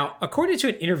 Now, according to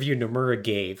an interview Nomura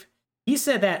gave, he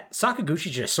said that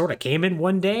Sakaguchi just sort of came in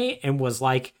one day and was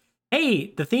like,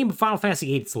 hey, the theme of Final Fantasy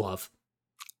VIII is love.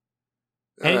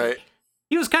 And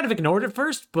he was kind of ignored at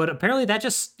first, but apparently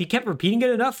he kept repeating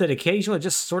it enough that occasionally it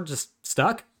just sort of just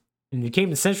stuck and became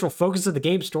the central focus of the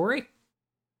game's story.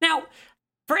 Now,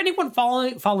 for anyone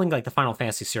following like the Final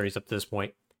Fantasy series up to this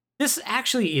point, this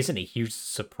actually isn't a huge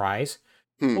surprise.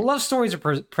 Love stories are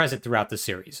present throughout the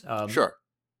series. Sure.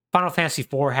 Final Fantasy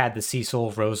IV had the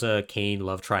Cecil, Rosa, Kain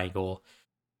love triangle.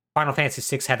 Final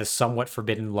Fantasy VI had a somewhat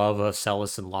forbidden love of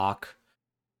Celis and Locke,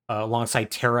 alongside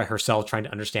Terra herself trying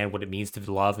to understand what it means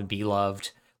to love and be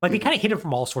loved. Like, they kind of hit it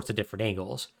from all sorts of different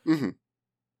angles. Mm-hmm.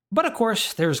 But of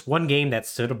course, there's one game that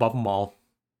stood above them all,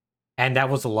 and that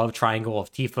was the love triangle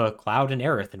of Tifa, Cloud, and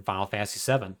Aerith in Final Fantasy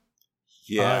VII.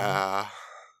 Yeah.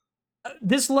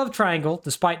 This love triangle,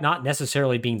 despite not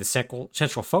necessarily being the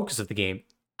central focus of the game,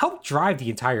 helped drive the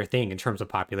entire thing in terms of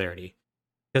popularity.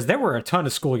 Because there were a ton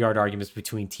of schoolyard arguments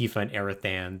between Tifa and Aerith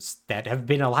fans that have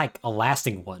been a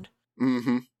lasting one.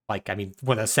 Mm-hmm. Like, I mean,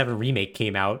 when the 7 remake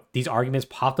came out, these arguments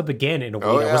popped up again in a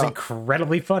way that was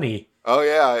incredibly funny. Oh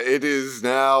yeah, it is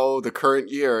now the current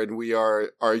year, and we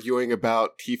are arguing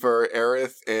about Tifa or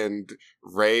Aerith and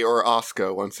Rei or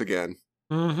Asuka once again.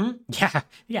 Mm-hmm.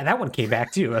 Yeah, that one came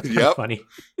back too. That's kind of funny.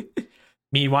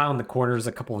 Meanwhile, in the corners,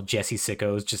 a couple of Jesse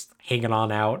sickos just hanging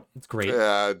on out. It's great.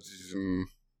 Yeah.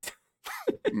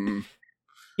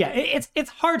 Yeah, it's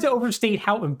hard to overstate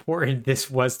how important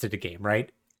this was to the game, right?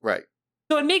 Right.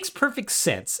 So it makes perfect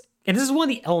sense. And this is one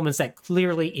of the elements that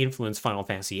clearly influenced Final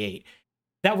Fantasy VIII.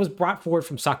 That was brought forward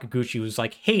from Sakaguchi, who was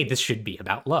like, hey, this should be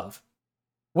about love.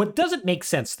 What doesn't make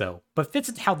sense, though, but fits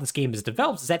into how this game is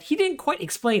developed, is that he didn't quite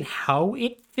explain how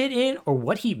it fit in or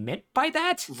what he meant by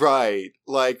that. Right.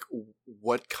 Like,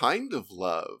 what kind of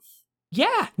love?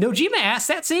 Yeah, Nojima asked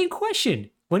that same question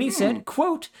when he said,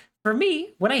 quote, For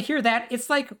me, when I hear that, it's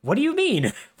like, what do you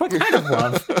mean? What kind of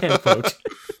love? End quote.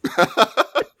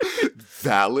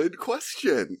 Valid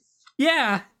question.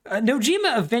 Yeah,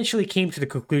 Nojima eventually came to the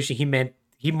conclusion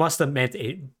he must have meant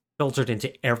it filtered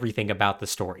into everything about the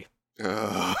story.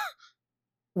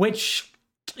 Which,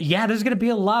 yeah, there's going to be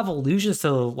a lot of allusions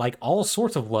to like all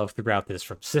sorts of love throughout this,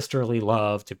 from sisterly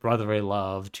love to brotherly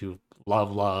love to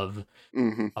love,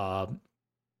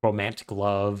 romantic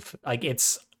love. Like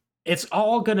it's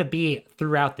all going to be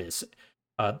throughout this,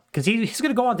 because he's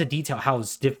going to go on to detail how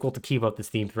it's difficult to keep up this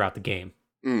theme throughout the game.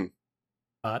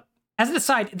 As an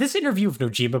aside, this interview of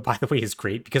Nojima, by the way, is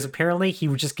great because apparently he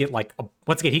would just get like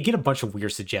once again he'd get a bunch of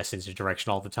weird suggestions in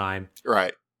direction all the time.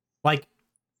 Right.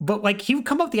 But he would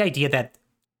come up with the idea that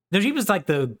Nojima's like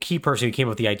the key person who came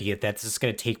up with the idea that this is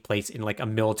going to take place in like a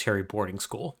military boarding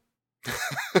school.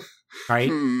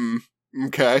 Right?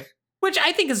 Okay. Which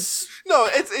I think is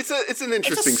it's an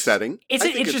interesting setting. It's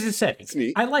an interesting setting. It's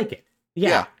neat. I like it.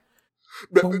 Yeah.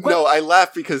 But no, I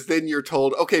laugh because then you're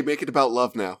told, okay, make it about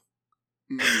love now.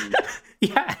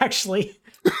 Yeah, actually.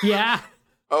 Yeah.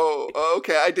 Oh,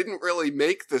 okay. I didn't really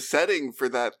make the setting for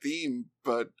that theme,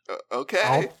 but okay.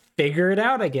 I'll figure it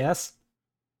out, I guess.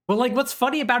 Well, like, what's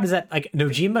funny about it is that, like,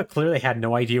 Nojima clearly had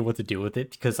no idea what to do with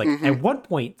it because, like, at one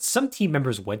point, some team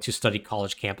members went to study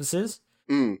college campuses,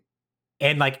 and,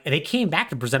 like, they came back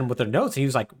to present him with their notes, and he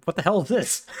was like, what the hell is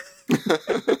this?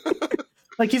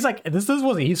 Like, he's like, this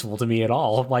wasn't useful to me at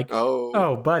all. I'm like,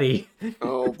 oh, buddy.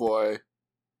 Oh, boy.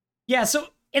 Yeah, so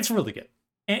it's really good.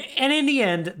 And in the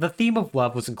end, the theme of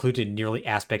love was included in nearly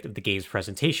aspect of the game's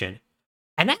presentation.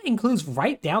 And that includes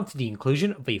right down to the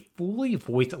inclusion of a fully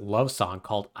voiced love song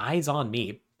called Eyes on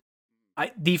Me.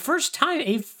 The first time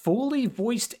a fully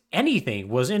voiced anything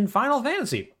was in Final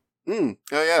Fantasy. Oh,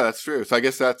 yeah, that's true. So I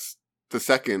guess that's the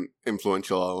second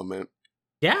influential element.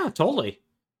 Yeah, totally.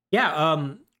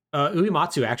 Yeah,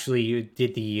 Uematsu actually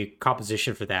did the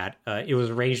composition for that. It was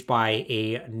arranged by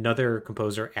another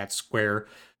composer at Square,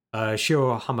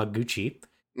 Shiro Hamaguchi.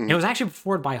 And it was actually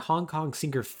performed by Hong Kong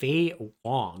singer Faye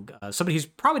Wong, somebody who's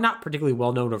probably not particularly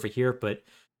well known over here, but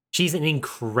she's an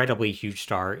incredibly huge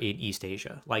star in East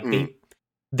Asia. Like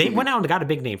they went out and got a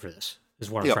big name for this, is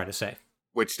what I'm trying to say.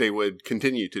 Which they would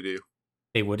continue to do.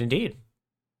 They would indeed.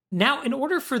 Now, in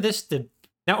order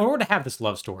to have this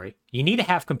love story, you need to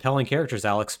have compelling characters,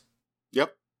 Alex.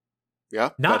 Yep. Yeah,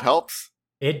 that helps.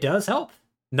 It does help.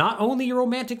 Not only your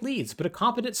romantic leads, but a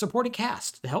competent supporting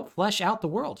cast to help flesh out the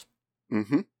world.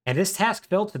 And this task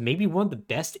fell to maybe one of the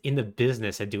best in the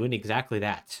business at doing exactly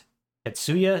that.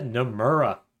 Tetsuya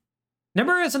Nomura.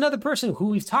 Nomura is another person who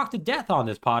we've talked to death on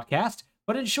this podcast,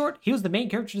 but in short, he was the main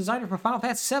character designer for Final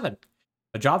Fantasy VII.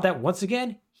 A job that, once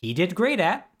again, he did great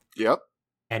at. Yep.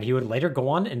 And he would later go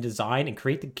on and design and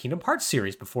create the Kingdom Hearts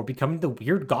series before becoming the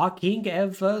weird god king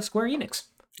of Square Enix.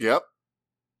 Yep.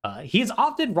 He is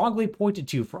often wrongly pointed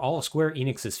to for all of Square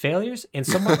Enix's failures, and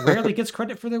somewhat rarely gets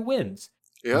credit for their wins.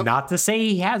 Yep. Not to say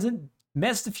he hasn't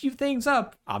messed a few things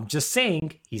up. I'm just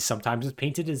saying he's sometimes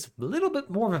painted as a little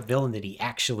bit more of a villain than he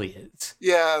actually is.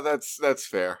 Yeah, that's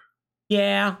fair.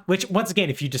 Yeah, which once again,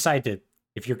 if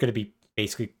you're going to be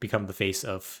basically become the face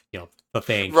of the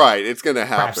thing, right? It's going to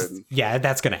happen. Yeah,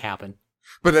 that's going to happen.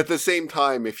 But at the same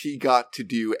time, if he got to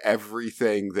do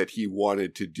everything that he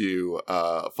wanted to do,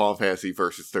 Final Fantasy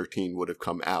Versus 13 would have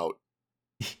come out.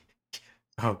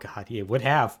 Oh God, it would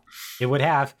have. It would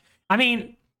have. I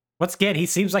mean, once again, he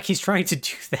seems like he's trying to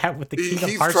do that with the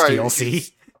Kingdom Hearts DLC.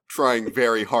 He's trying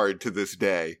very hard to this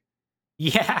day.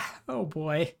 Yeah. Oh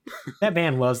boy, that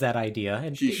man loves that idea,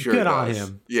 and he sure good does. On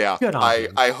him. Yeah. Good on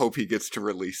him. I hope he gets to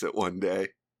release it one day.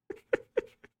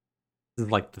 This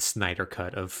is like the Snyder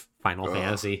cut of Final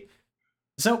Fantasy.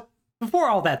 So before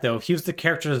all that, though, he was the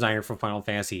character designer for Final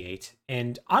Fantasy VIII,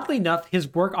 and oddly enough,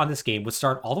 his work on this game would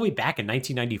start all the way back in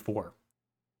 1994.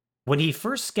 When he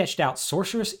first sketched out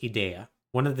Sorceress Idea,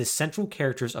 one of the central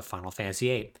characters of Final Fantasy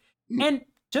VIII. And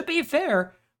to be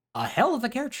fair, a hell of a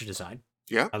character design.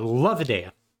 Yeah. I love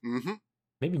Idea.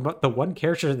 Maybe the one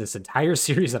character in this entire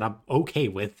series that I'm okay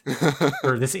with.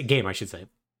 Or this game, I should say.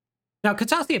 Now,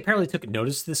 Katase apparently took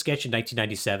notice of the sketch in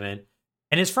 1997,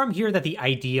 and it's from here that the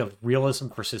idea of realism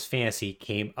versus fantasy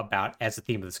came about as the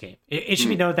theme of this game. It should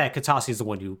be noted that Katase is the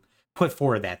one who put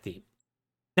forward that theme.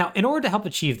 Now, in order to help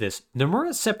achieve this,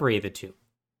 Nomura separated the two.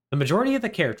 The majority of the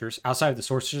characters, outside of the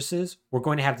sorceresses, were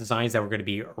going to have designs that were going to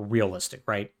be realistic,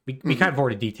 right? We kind of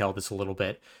already detailed this a little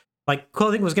bit. Like,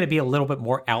 clothing was going to be a little bit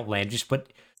more outlandish,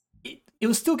 but it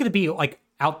was still going to be, like,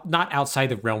 not outside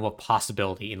the realm of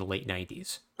possibility in the late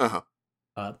 90s.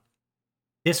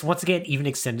 This, once again, even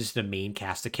extended to the main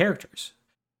cast of characters.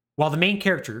 While the main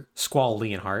character, Squall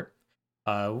Leonhardt,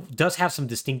 does have some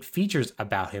distinct features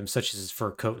about him, such as his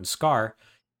fur coat and scar.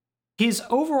 His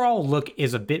overall look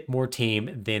is a bit more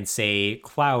tame than, say,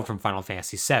 Cloud from Final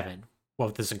Fantasy VII,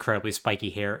 with this incredibly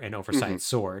spiky hair and oversized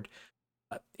sword.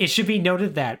 It should be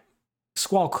noted that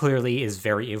Squall clearly is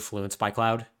very influenced by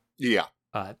Cloud. Yeah.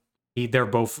 They're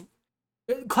both...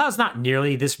 Cloud's not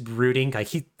nearly this brooding. Like,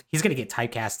 he's going to get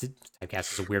typecasted.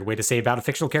 Typecast is a weird way to say about a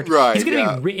fictional character. Right, he's going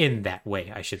to be written that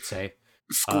way, I should say.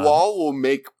 Squall will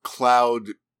make Cloud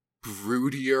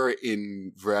broodier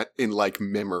in like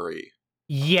memory.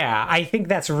 Yeah, I think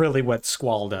that's really what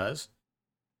Squall does.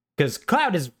 Because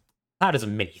Cloud is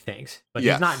many things, but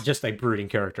he's not just a brooding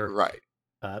character. Right.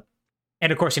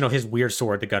 And of course, his weird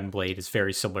sword, the Gunblade, is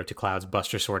very similar to Cloud's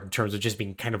Buster Sword in terms of just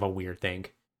being kind of a weird thing.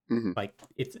 Mm-hmm. Like,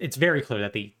 it's very clear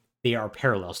that they are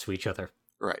parallels to each other.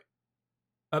 Right.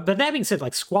 But that being said,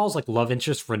 like, Squall's like love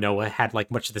interest, Renoa, had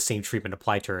like much of the same treatment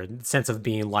applied to her in the sense of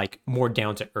being like more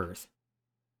down to earth.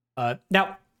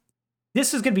 Now,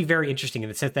 this is going to be very interesting in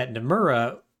the sense that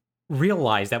Nomura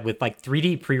realized that with like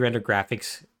 3D pre-rendered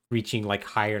graphics reaching like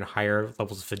higher and higher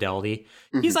levels of fidelity,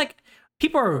 he's like,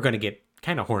 people are going to get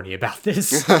kind of horny about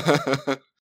this.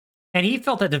 And he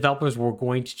felt that developers were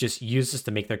going to just use this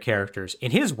to make their characters,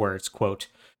 in his words, quote,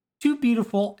 too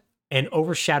beautiful and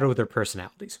overshadow their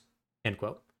personalities, end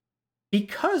quote.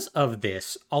 Because of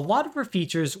this, a lot of her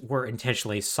features were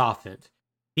intentionally softened.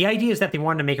 The idea is that they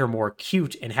wanted to make her more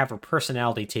cute and have her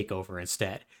personality take over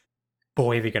instead.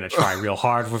 Boy, they're going to try real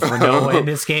hard with Renoa in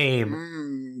this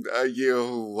game.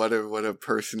 What a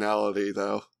personality,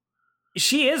 though.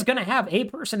 She is going to have a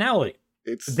personality.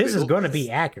 This is going to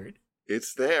be accurate.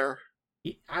 It's there.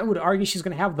 I would argue she's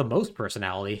going to have the most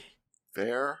personality.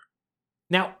 Fair.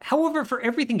 Now, however, for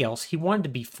everything else, he wanted to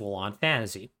be full-on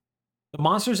fantasy. The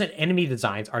monsters and enemy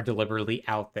designs are deliberately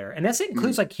out there, and this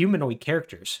includes like humanoid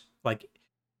characters. Like,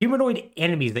 humanoid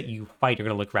enemies that you fight are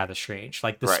going to look rather strange.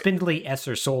 Like the spindly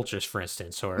Esser soldiers, for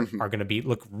instance, are going to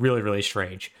look really, really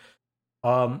strange.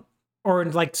 Or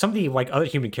like some of the like other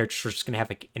human characters are just going to have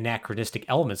like anachronistic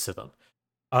elements to them.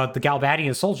 The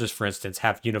Galbadian soldiers, for instance,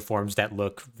 have uniforms that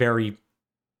look very...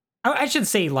 I should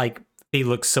say, like, they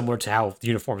look similar to how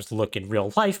uniforms look in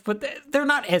real life, but they're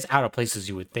not as out of place as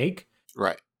you would think.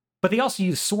 Right. But they also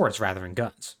use swords rather than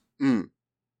guns.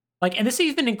 Like, and this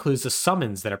even includes the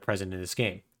summons that are present in this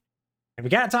game. And we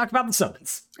gotta talk about the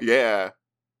summons. Yeah.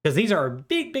 Because these are a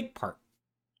big, big part.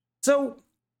 So,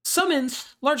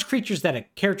 summons, large creatures that a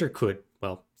character could,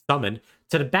 well, summon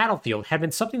to the battlefield, had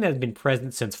been something that had been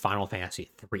present since Final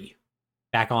Fantasy III,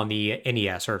 back on the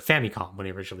NES or Famicom when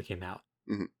it originally came out.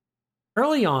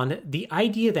 Early on, the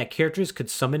idea that characters could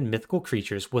summon mythical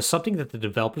creatures was something that the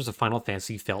developers of Final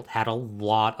Fantasy felt had a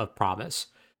lot of promise.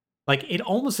 Like, it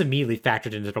almost immediately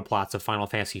factored into the plots of Final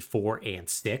Fantasy IV and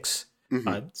VI.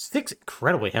 6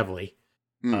 incredibly heavily.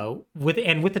 With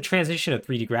the transition of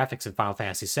 3D graphics in Final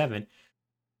Fantasy VII,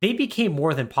 they became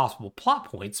more than possible plot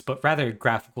points, but rather a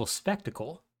graphical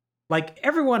spectacle. Like,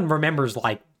 everyone remembers,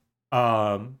 like,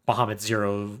 Bahamut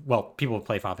Zero, well, people who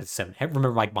play Final Fantasy VII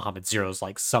remember, like, Bahamut Zero's,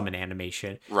 like, summon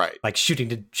animation. Right. Like, shooting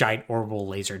the giant orbital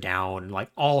laser down, and,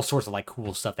 like, all sorts of, like,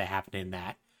 cool stuff that happened in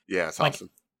that. Yeah, it's like, awesome.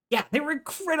 Yeah, they were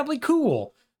incredibly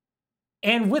cool.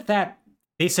 And with that,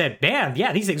 they said, man,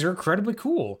 yeah, these things are incredibly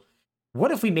cool.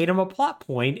 What if we made him a plot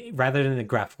point rather than a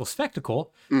graphical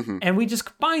spectacle, and we just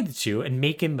combined the two and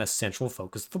make him a central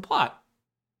focus of the plot?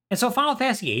 And so Final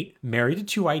Fantasy VIII married the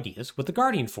two ideas with the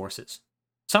Guardian Forces.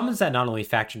 Summons that not only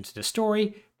factored into the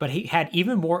story, but he had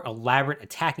even more elaborate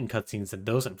attacking cutscenes than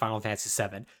those in Final Fantasy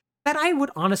VII that I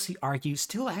would honestly argue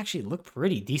still actually look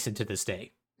pretty decent to this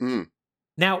day.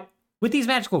 Now, with these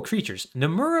magical creatures,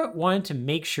 Nomura wanted to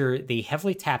make sure they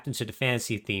heavily tapped into the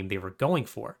fantasy theme they were going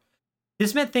for.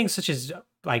 This meant things such as,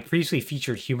 like, previously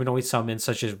featured humanoid summons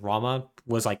such as Rama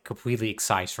was, like, completely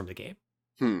excised from the game.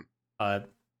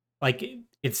 Like,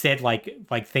 instead,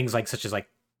 like things like such as, like,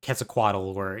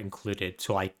 Quetzalcoatl were included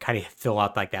to, like, kind of fill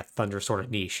out, like, that thunder sort of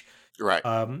niche. Right.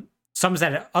 Other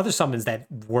summons that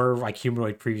were, like,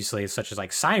 humanoid previously, such as,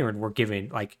 like, Siren, were given,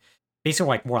 like, basically,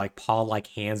 like, more, like, paw-like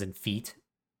hands and feet.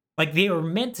 Like, they were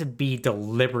meant to be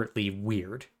deliberately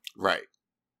weird. Right.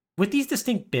 With these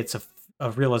distinct bits of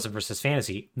realism versus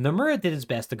fantasy, Nomura did his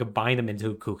best to combine them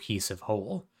into a cohesive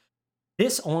whole.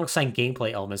 This, alongside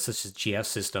gameplay elements such as GF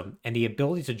system and the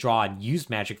ability to draw and use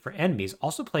magic for enemies,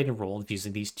 also played a role in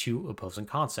fusing these two opposing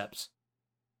concepts.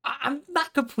 I'm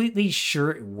not completely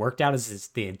sure it worked out as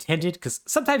they intended, because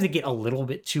sometimes they get a little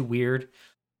bit too weird.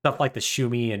 Stuff like the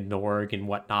Shumi and Norg and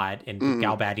whatnot, and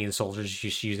Galbadian soldiers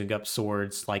just using up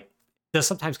swords, like, does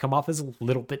sometimes come off as a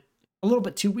little bit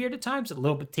too weird at times. A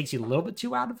little bit takes you a little bit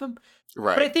too out of them.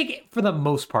 Right. But I think for the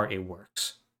most part, it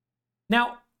works.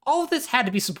 Now, all of this had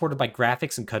to be supported by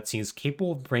graphics and cutscenes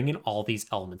capable of bringing all these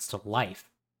elements to life.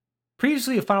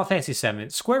 Previously with Final Fantasy VII,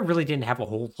 Square really didn't have a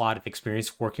whole lot of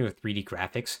experience working with 3D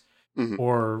graphics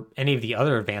or any of the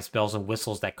other advanced bells and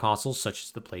whistles that consoles such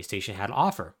as the PlayStation had to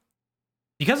offer.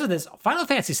 Because of this, Final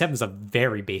Fantasy VII is a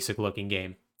very basic looking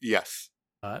game. Yes.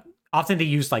 Often they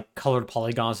used like colored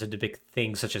polygons to depict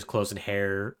things such as clothes and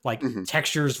hair. Like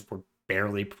textures were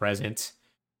barely present.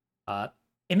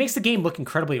 It makes the game look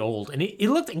incredibly old, and it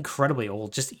looked incredibly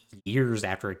old just years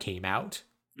after it came out.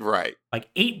 Right. Like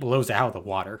 8 blows out of the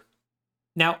water.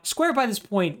 Now, Square by this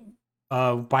point,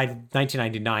 by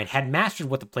 1999, had mastered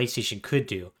what the PlayStation could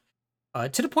do,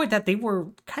 to the point that they were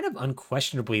kind of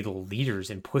unquestionably the leaders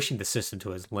in pushing the system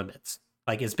to its limits.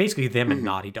 Like, it's basically them and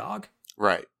Naughty Dog.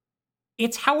 Right.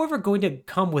 It's, however, going to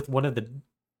come with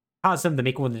cause them to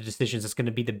make one of the decisions that's going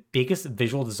to be the biggest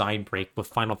visual design break with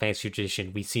Final Fantasy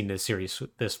tradition we've seen in this series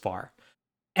this far.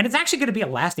 And it's actually going to be a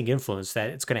lasting influence that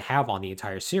it's going to have on the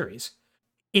entire series.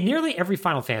 In nearly every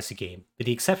Final Fantasy game, with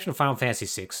the exception of Final Fantasy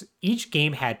VI, each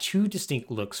game had 2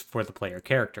 distinct looks for the player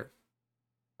character.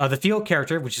 The field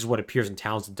character, which is what appears in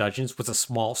towns and dungeons, was a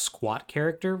small, squat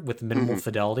character with minimal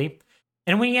fidelity.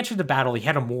 And when he entered the battle, he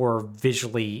had a more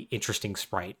visually interesting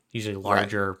sprite, usually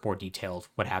larger, more detailed,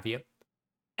 what have you.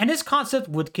 And this concept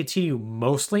would continue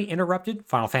mostly interrupted.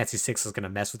 Final Fantasy VI is going to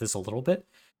mess with this a little bit.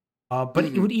 But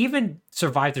it would even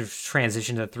survive the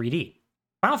transition to 3D.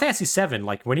 Final Fantasy VII,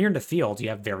 like when you're in the field, you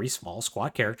have very small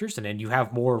squat characters, and then you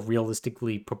have more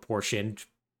realistically proportioned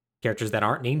characters that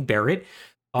aren't named Barrett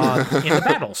in the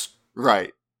battles.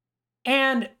 Right.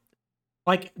 And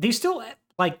like they still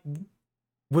like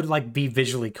would like be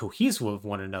visually cohesive with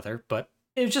one another, but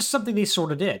it was just something they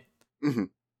sort of did.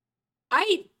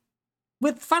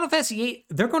 With Final Fantasy VIII,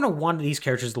 they're going to want these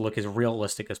characters to look as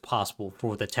realistic as possible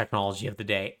for the technology of the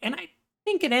day, and I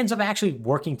think it ends up actually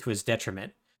working to its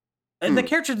detriment. The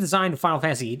character design of Final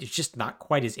Fantasy VIII is just not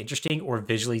quite as interesting or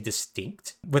visually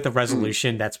distinct with a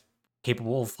resolution that's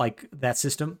capable of like that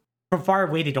system. From far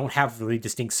away, they don't have really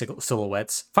distinct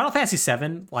silhouettes. Final Fantasy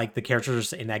VII, like the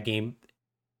characters in that game,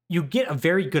 you get a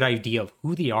very good idea of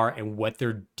who they are and what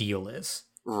their deal is.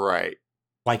 Right.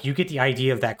 Like you get the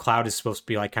idea of that Cloud is supposed to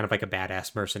be like kind of like a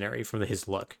badass mercenary from his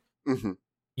look.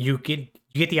 You get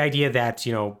the idea that,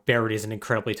 you know, Barrett is an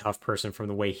incredibly tough person from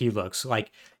the way he looks.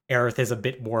 Like Aerith is a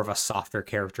bit more of a softer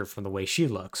character from the way she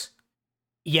looks.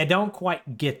 You don't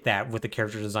quite get that with the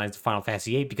character designs of Final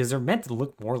Fantasy VIII because they're meant to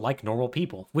look more like normal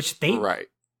people, which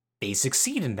they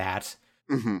succeed in that.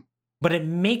 But it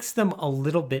makes them a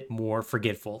little bit more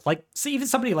forgetful. Like, so even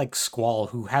somebody like Squall,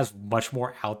 who has much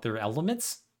more out there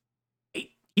elements,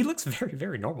 he looks very,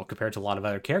 very normal compared to a lot of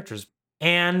other characters.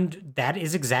 And that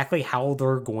is exactly how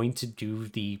they're going to do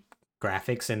the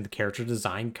graphics and the character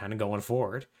design kind of going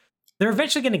forward. They're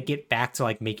eventually going to get back to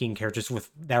like making characters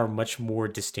that are much more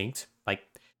distinct. Like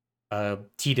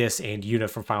Tidus and Yuna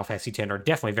from Final Fantasy X are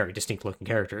definitely very distinct looking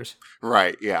characters.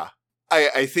 Right, yeah.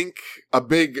 I think a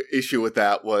big issue with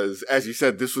that was, as you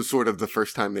said, this was sort of the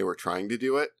first time they were trying to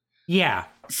do it. Yeah.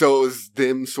 So it was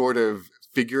them sort of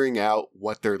figuring out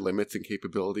what their limits and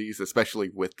capabilities, especially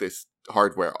with this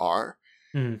hardware, are.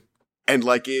 And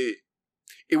like it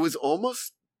was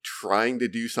almost trying to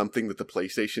do something that the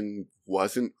PlayStation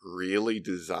wasn't really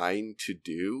designed to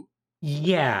do.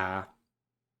 Yeah.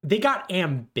 They got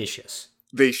ambitious.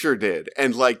 They sure did.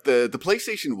 And like the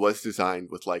PlayStation was designed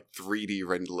with like 3D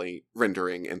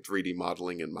rendering and 3D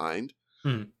modeling in mind.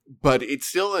 But it's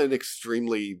still an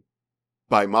extremely,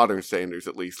 by modern standards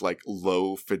at least, like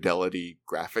low fidelity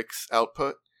graphics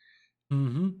output.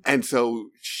 And so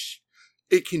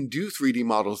it can do 3D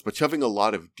models, but shoving a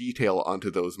lot of detail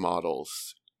onto those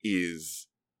models is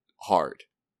hard.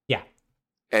 Yeah.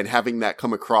 And having that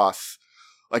come across,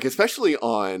 like especially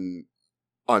on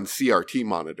CRT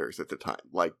monitors at the time,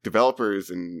 like developers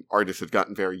and artists had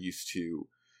gotten very used to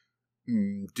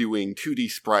doing 2D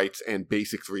sprites and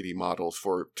basic 3D models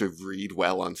to read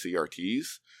well on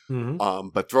CRTs.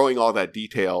 But throwing all that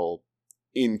detail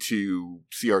into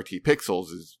CRT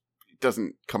pixels it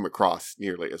doesn't come across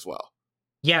nearly as well.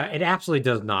 Yeah, it absolutely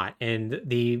does not. And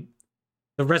the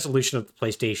resolution of the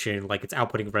PlayStation, like its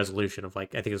outputting resolution of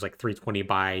like, I think it was like 320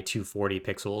 by 240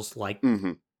 pixels. Like,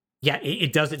 yeah,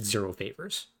 it does it zero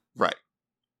favors. Right.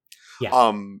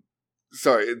 Yeah.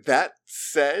 Sorry, that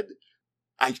said,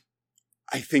 I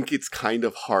think it's kind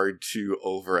of hard to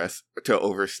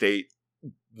overstate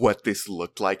what this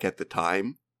looked like at the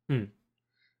time.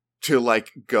 To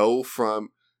like go from,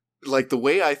 like the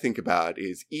way I think about it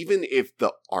is, even if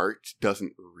the art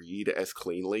doesn't read as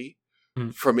cleanly,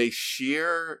 from a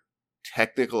sheer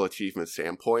technical achievement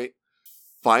standpoint,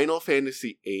 Final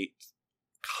Fantasy VIII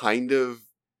kind of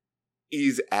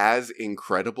is as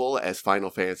incredible as Final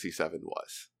Fantasy VII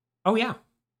was. Oh, yeah.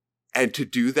 And to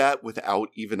do that without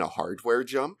even a hardware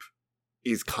jump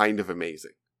is kind of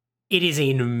amazing. It is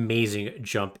an amazing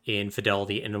jump in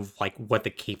fidelity and of like what the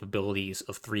capabilities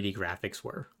of 3D graphics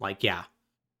were. Like, yeah.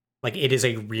 Like, it is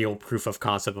a real proof of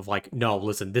concept of like, no,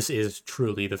 listen, this is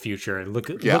truly the future. And look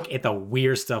at the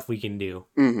weird stuff we can do.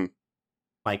 Mm-hmm.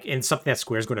 Like, and something that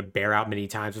Square's going to bear out many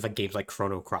times with like games like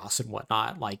Chrono Cross and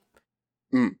whatnot. Like,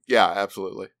 yeah,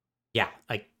 absolutely. Yeah,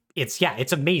 like it's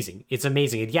amazing. It's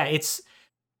amazing.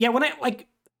 And when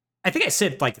I think I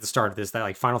said like at the start of this that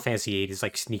like Final Fantasy VIII is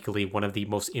like sneakily one of the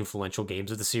most influential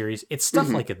games of the series. It's stuff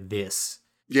like this.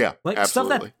 Yeah, like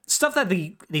absolutely. stuff that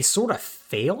they sort of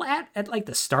fail at like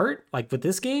the start, like with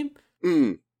this game.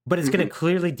 But it's going to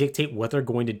clearly dictate what they're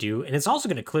going to do, and it's also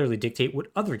going to clearly dictate what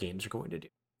other games are going to do.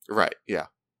 Right. Yeah.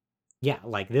 Yeah,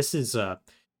 like this is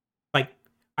like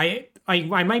I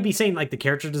might be saying like the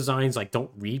character designs like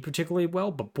don't read particularly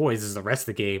well, but boy, this is the rest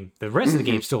of the game. The rest of the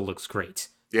game still looks great.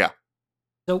 Yeah.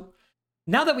 So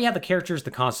now that we have the characters,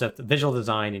 the concept, the visual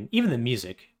design, and even the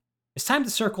music, it's time to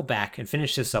circle back and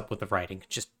finish this up with the writing.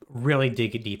 Just really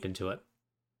dig it deep into it.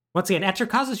 Once again, after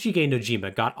Kazushige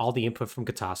Nojima got all the input from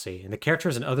Katase and the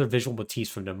characters and other visual motifs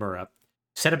from Nomura,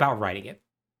 set about writing it.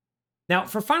 Now,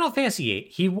 for Final Fantasy VIII,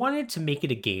 he wanted to make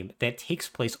it a game that takes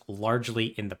place largely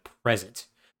in the present.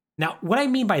 Now, what I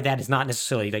mean by that is not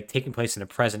necessarily like taking place in the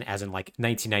present as in like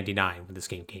 1999 when this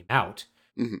game came out.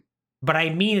 But I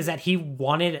mean is that he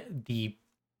wanted the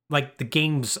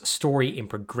game's story and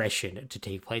progression to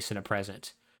take place in the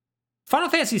present. Final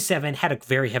Fantasy VII had a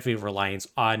very heavy reliance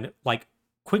on like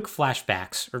quick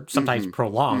flashbacks or sometimes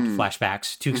prolonged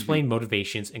flashbacks to explain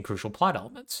motivations and crucial plot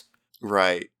elements.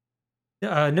 Right.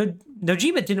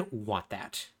 Nojima didn't want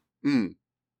that.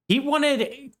 He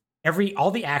wanted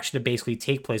all the action to basically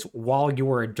take place while you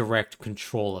were in direct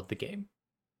control of the game.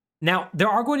 Now, there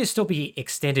are going to still be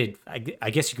extended, I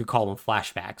guess you could call them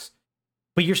flashbacks,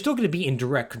 but you're still going to be in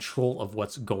direct control of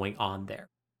what's going on there.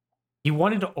 He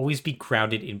wanted to always be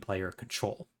grounded in player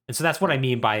control. And so that's what I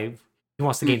mean by he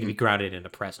wants the game to be grounded in the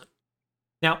present.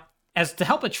 Now, as to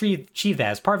help achieve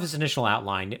that, as part of his initial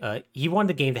outline, he wanted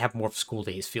the game to have more of school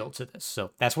days feel to this. So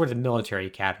that's where the military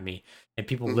academy and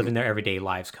people living their everyday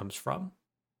lives comes from.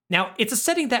 Now, it's a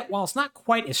setting that, while it's not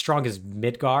quite as strong as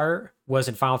Midgar was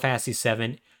in Final Fantasy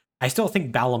VII, I still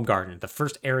think Balamb Garden, the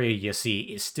first area you see,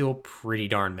 is still pretty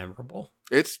darn memorable.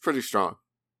 It's pretty strong.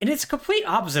 And it's a complete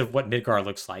opposite of what Midgar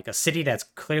looks like, a city that's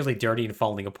clearly dirty and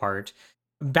falling apart.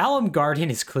 Balamb Garden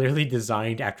is clearly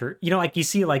designed after, like you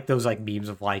see like those like memes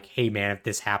of like, hey man, if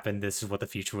this happened, this is what the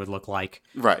future would look like.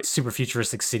 Right. Super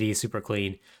futuristic city, super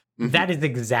clean. That is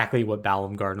exactly what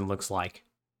Balamb Garden looks like.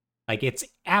 Like it's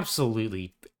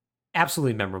absolutely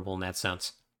memorable in that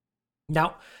sense.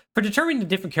 Now, for determining the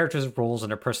different characters' roles and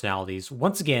their personalities,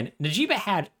 once again, Nojima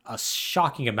had a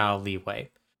shocking amount of leeway,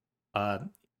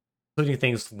 including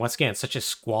things, once again, such as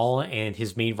Squall and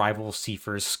his main rival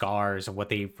Seifer's scars and what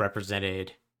they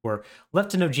represented were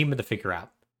left to Nojima to figure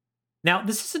out. Now,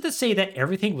 this isn't to say that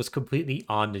everything was completely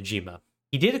on Nojima.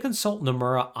 He did consult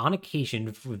Nomura on occasion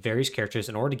with various characters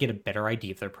in order to get a better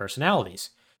idea of their personalities.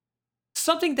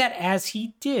 Something that, as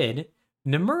he did,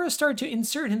 Nomura started to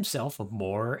insert himself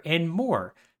more and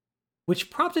more, which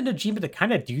prompted Nojima to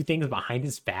kind of do things behind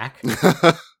his back.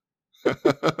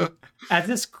 As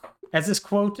this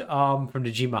quote from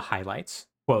Nojima highlights,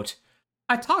 quote,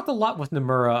 I talked a lot with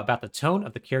Nomura about the tone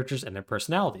of the characters and their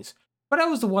personalities, but I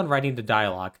was the one writing the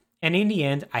dialogue, and in the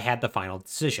end, I had the final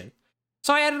decision.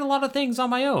 So I added a lot of things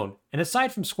on my own, and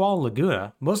aside from Squall and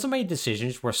Laguna, most of my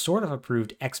decisions were sort of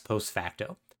approved ex post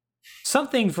facto. Some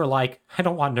things were like, I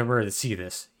don't want Nomura to see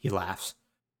this, he laughs.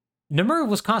 Nomura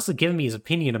was constantly giving me his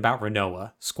opinion about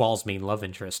Rinoa, Squall's main love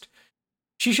interest.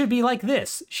 She should be like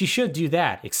this, she should do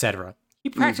that, etc. He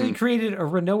practically created a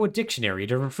Rinoa dictionary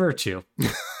to refer to.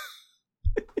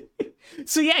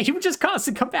 So yeah, he would just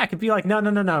constantly come back and be like, no,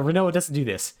 Rinoa doesn't do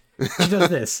this. She does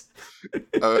this.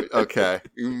 Okay.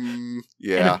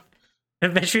 Yeah.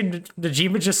 And eventually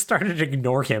Nojima just started to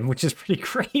ignore him, which is pretty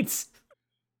great.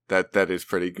 That is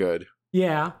pretty good.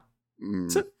 Yeah.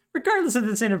 So regardless of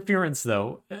this interference,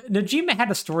 though, Nojima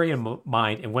had a story in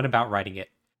mind and went about writing it.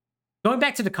 Going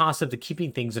back to the concept of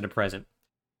keeping things in the present,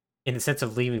 in the sense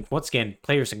of leaving, once again,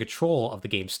 players in control of the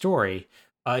game's story,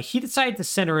 he decided to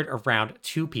center it around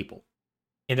two people.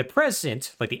 In the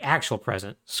present, like the actual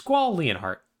present, Squall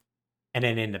Leonhardt. And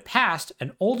then in the past,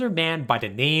 an older man by the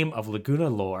name of Laguna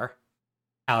Lore.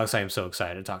 Alex, I am so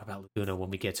excited to talk about Laguna when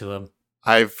we get to him.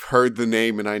 I've heard the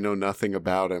name and I know nothing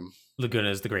about him. Laguna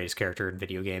is the greatest character in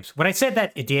video games. When I said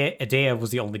that Idea was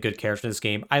the only good character in this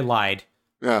game, I lied.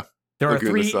 Yeah. There are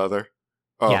Laguna 3. Southern.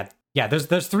 Oh. Yeah.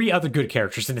 There's 3 other good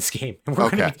characters in this game, and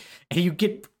and you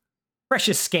get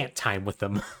precious scant time with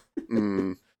them.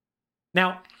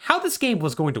 Now, how this game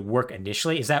was going to work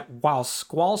initially is that while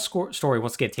Squall's story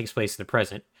once again takes place in the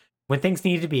present, when things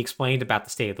needed to be explained about the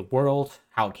state of the world,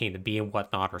 how it came to be and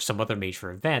whatnot, or some other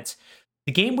major events,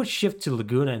 the game would shift to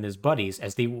Laguna and his buddies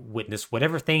as they witness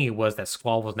whatever thing it was that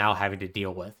Squall was now having to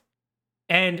deal with.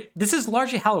 And this is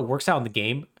largely how it works out in the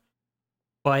game,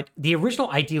 but the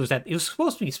original idea was that it was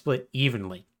supposed to be split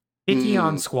evenly. 50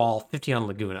 on Squall, 50 on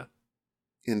Laguna.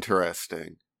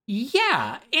 Interesting.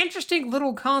 Yeah, interesting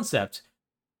little concept.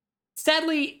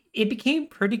 Sadly, it became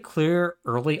pretty clear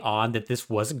early on that this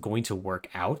wasn't going to work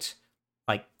out.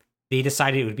 Like, they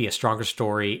decided it would be a stronger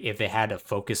story if they had to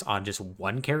focus on just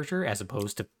one character as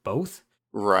opposed to both.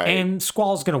 Right. And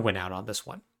Squall's going to win out on this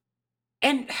one.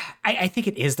 And I think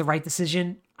it is the right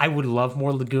decision. I would love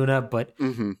more Laguna, but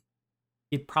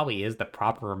it probably is the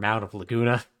proper amount of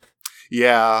Laguna.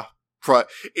 Yeah.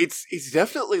 It's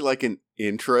definitely like an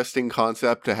interesting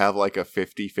concept to have like a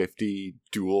 50-50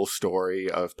 dual story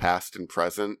of past and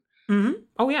present.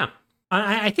 Oh, yeah.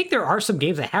 I think there are some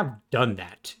games that have done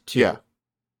that, too. Yeah.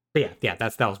 But yeah,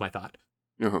 that was my thought.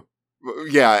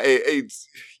 Yeah,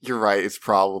 you're right. It's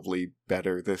probably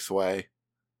better this way.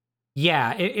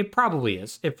 Yeah, it probably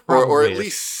is. Or at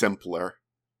least simpler.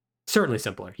 Certainly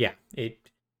simpler, yeah.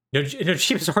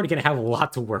 Chief's already going to have a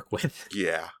lot to work with.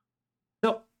 Yeah.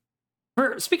 So,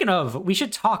 speaking of, we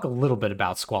should talk a little bit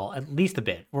about Squall, at least a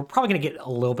bit. We're probably going to get a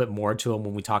little bit more to him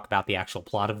when we talk about the actual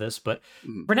plot of this, but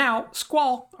for now,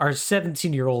 Squall, our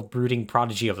 17-year-old brooding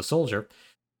prodigy of a soldier,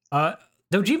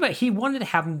 Dojima, he wanted to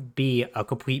have him be a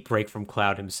complete break from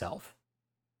Cloud himself.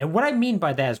 And what I mean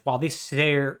by that is while they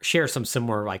share some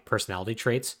similar like personality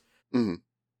traits,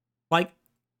 like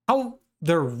how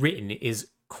they're written is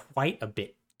quite a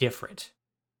bit different.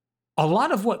 A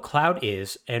lot of what Cloud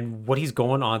is and what he's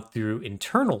going on through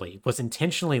internally was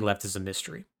intentionally left as a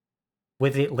mystery,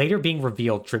 with it later being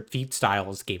revealed drip feed style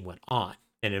as the game went on.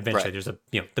 And eventually there's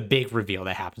the big reveal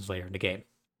that happens later in the game.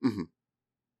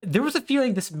 There was a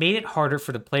feeling this made it harder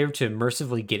for the player to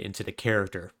immersively get into the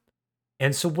character.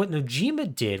 And so what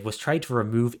Nojima did was try to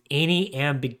remove any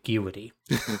ambiguity.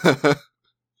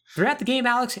 Throughout the game,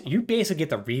 Alex, you basically get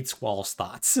to read Squall's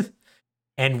thoughts.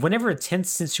 And whenever a tense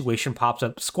situation pops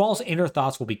up, Squall's inner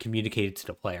thoughts will be communicated to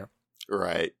the player.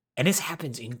 Right. And this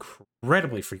happens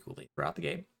incredibly frequently throughout the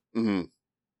game.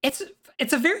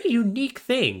 It's a very unique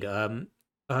thing.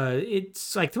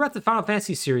 It's like throughout the Final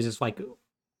Fantasy series, it's like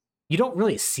you don't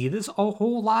really see this a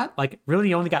whole lot. Like, really,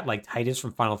 you only got like Titus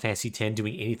from Final Fantasy X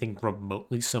doing anything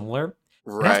remotely similar.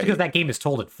 Right. And that's because that game is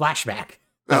told in flashback.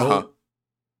 So,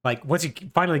 like, once you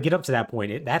finally get up to that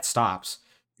point, that stops.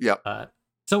 Yep.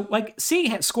 So, like,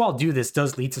 seeing Squall do this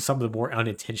does lead to some of the more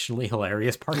unintentionally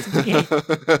hilarious parts of the game.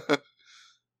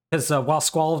 Because while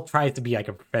Squall tries to be like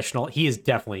a professional, he is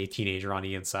definitely a teenager on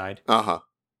the inside. And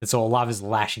so a lot of his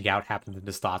lashing out happens in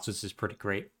his thoughts, which is pretty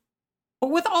great. But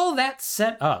with all that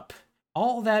set up,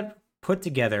 all that put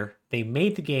together, they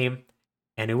made the game,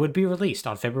 and it would be released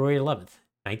on February 11th,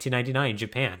 1999 in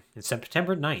Japan, and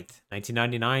September 9th,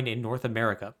 1999 in North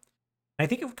America. And I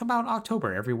think it would come out in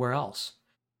October everywhere else.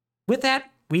 With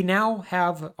that, we now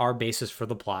have our basis for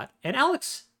the plot. And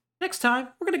Alex, next time,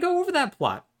 we're going to go over that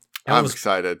plot. I'm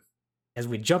excited. As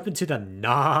we jump into the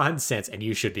nonsense, and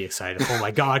you should be excited. Oh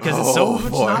my god, because it's so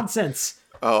much nonsense.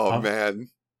 Oh, man.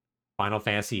 Final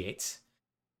Fantasy VIII.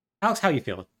 Alex, how you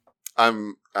feeling?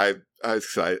 I'm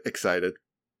excited.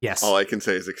 Yes. All I can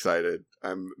say is excited.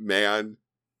 Man.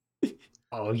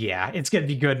 Oh yeah, it's gonna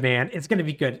be good, man. It's gonna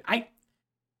be good. It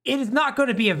is not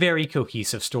gonna be a very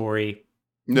cohesive story.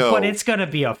 No. But it's gonna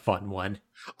be a fun one.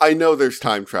 I know there's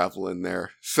time travel in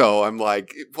there, so I'm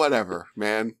like, whatever,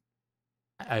 man.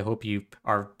 I hope you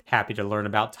are happy to learn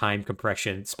about time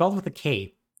compression, spelled with a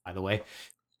K, by the way.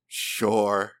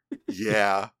 Sure.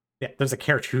 Yeah. Yeah, there's a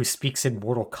character who speaks in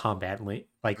Mortal Kombat lingo.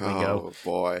 Oh,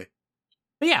 boy.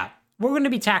 But yeah, we're going to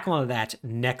be tackling that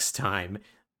next time.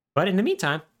 But in the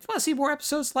meantime, if you want to see more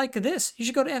episodes like this, you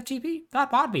should go to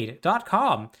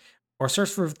ftp.podbean.com or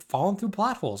search for Falling Through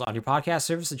Plot Holes on your podcast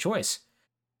service of choice.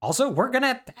 Also, we're going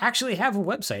to actually have a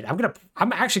website.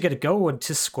 I'm actually going to go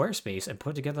into Squarespace and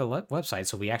put together a website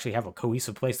so we actually have a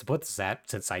cohesive place to put this at,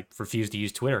 since I refuse to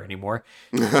use Twitter anymore.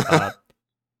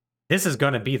 This is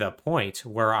going to be the point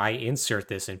where I insert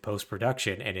this in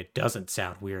post-production and it doesn't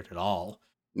sound weird at all.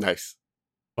 Nice.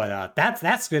 But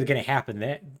that's going to happen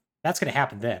then. That's going to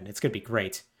happen then. It's going to be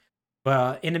great.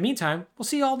 But in the meantime, we'll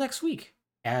see you all next week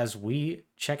as we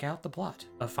check out the plot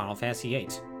of Final Fantasy VIII.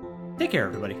 Take care,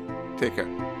 everybody. Take care.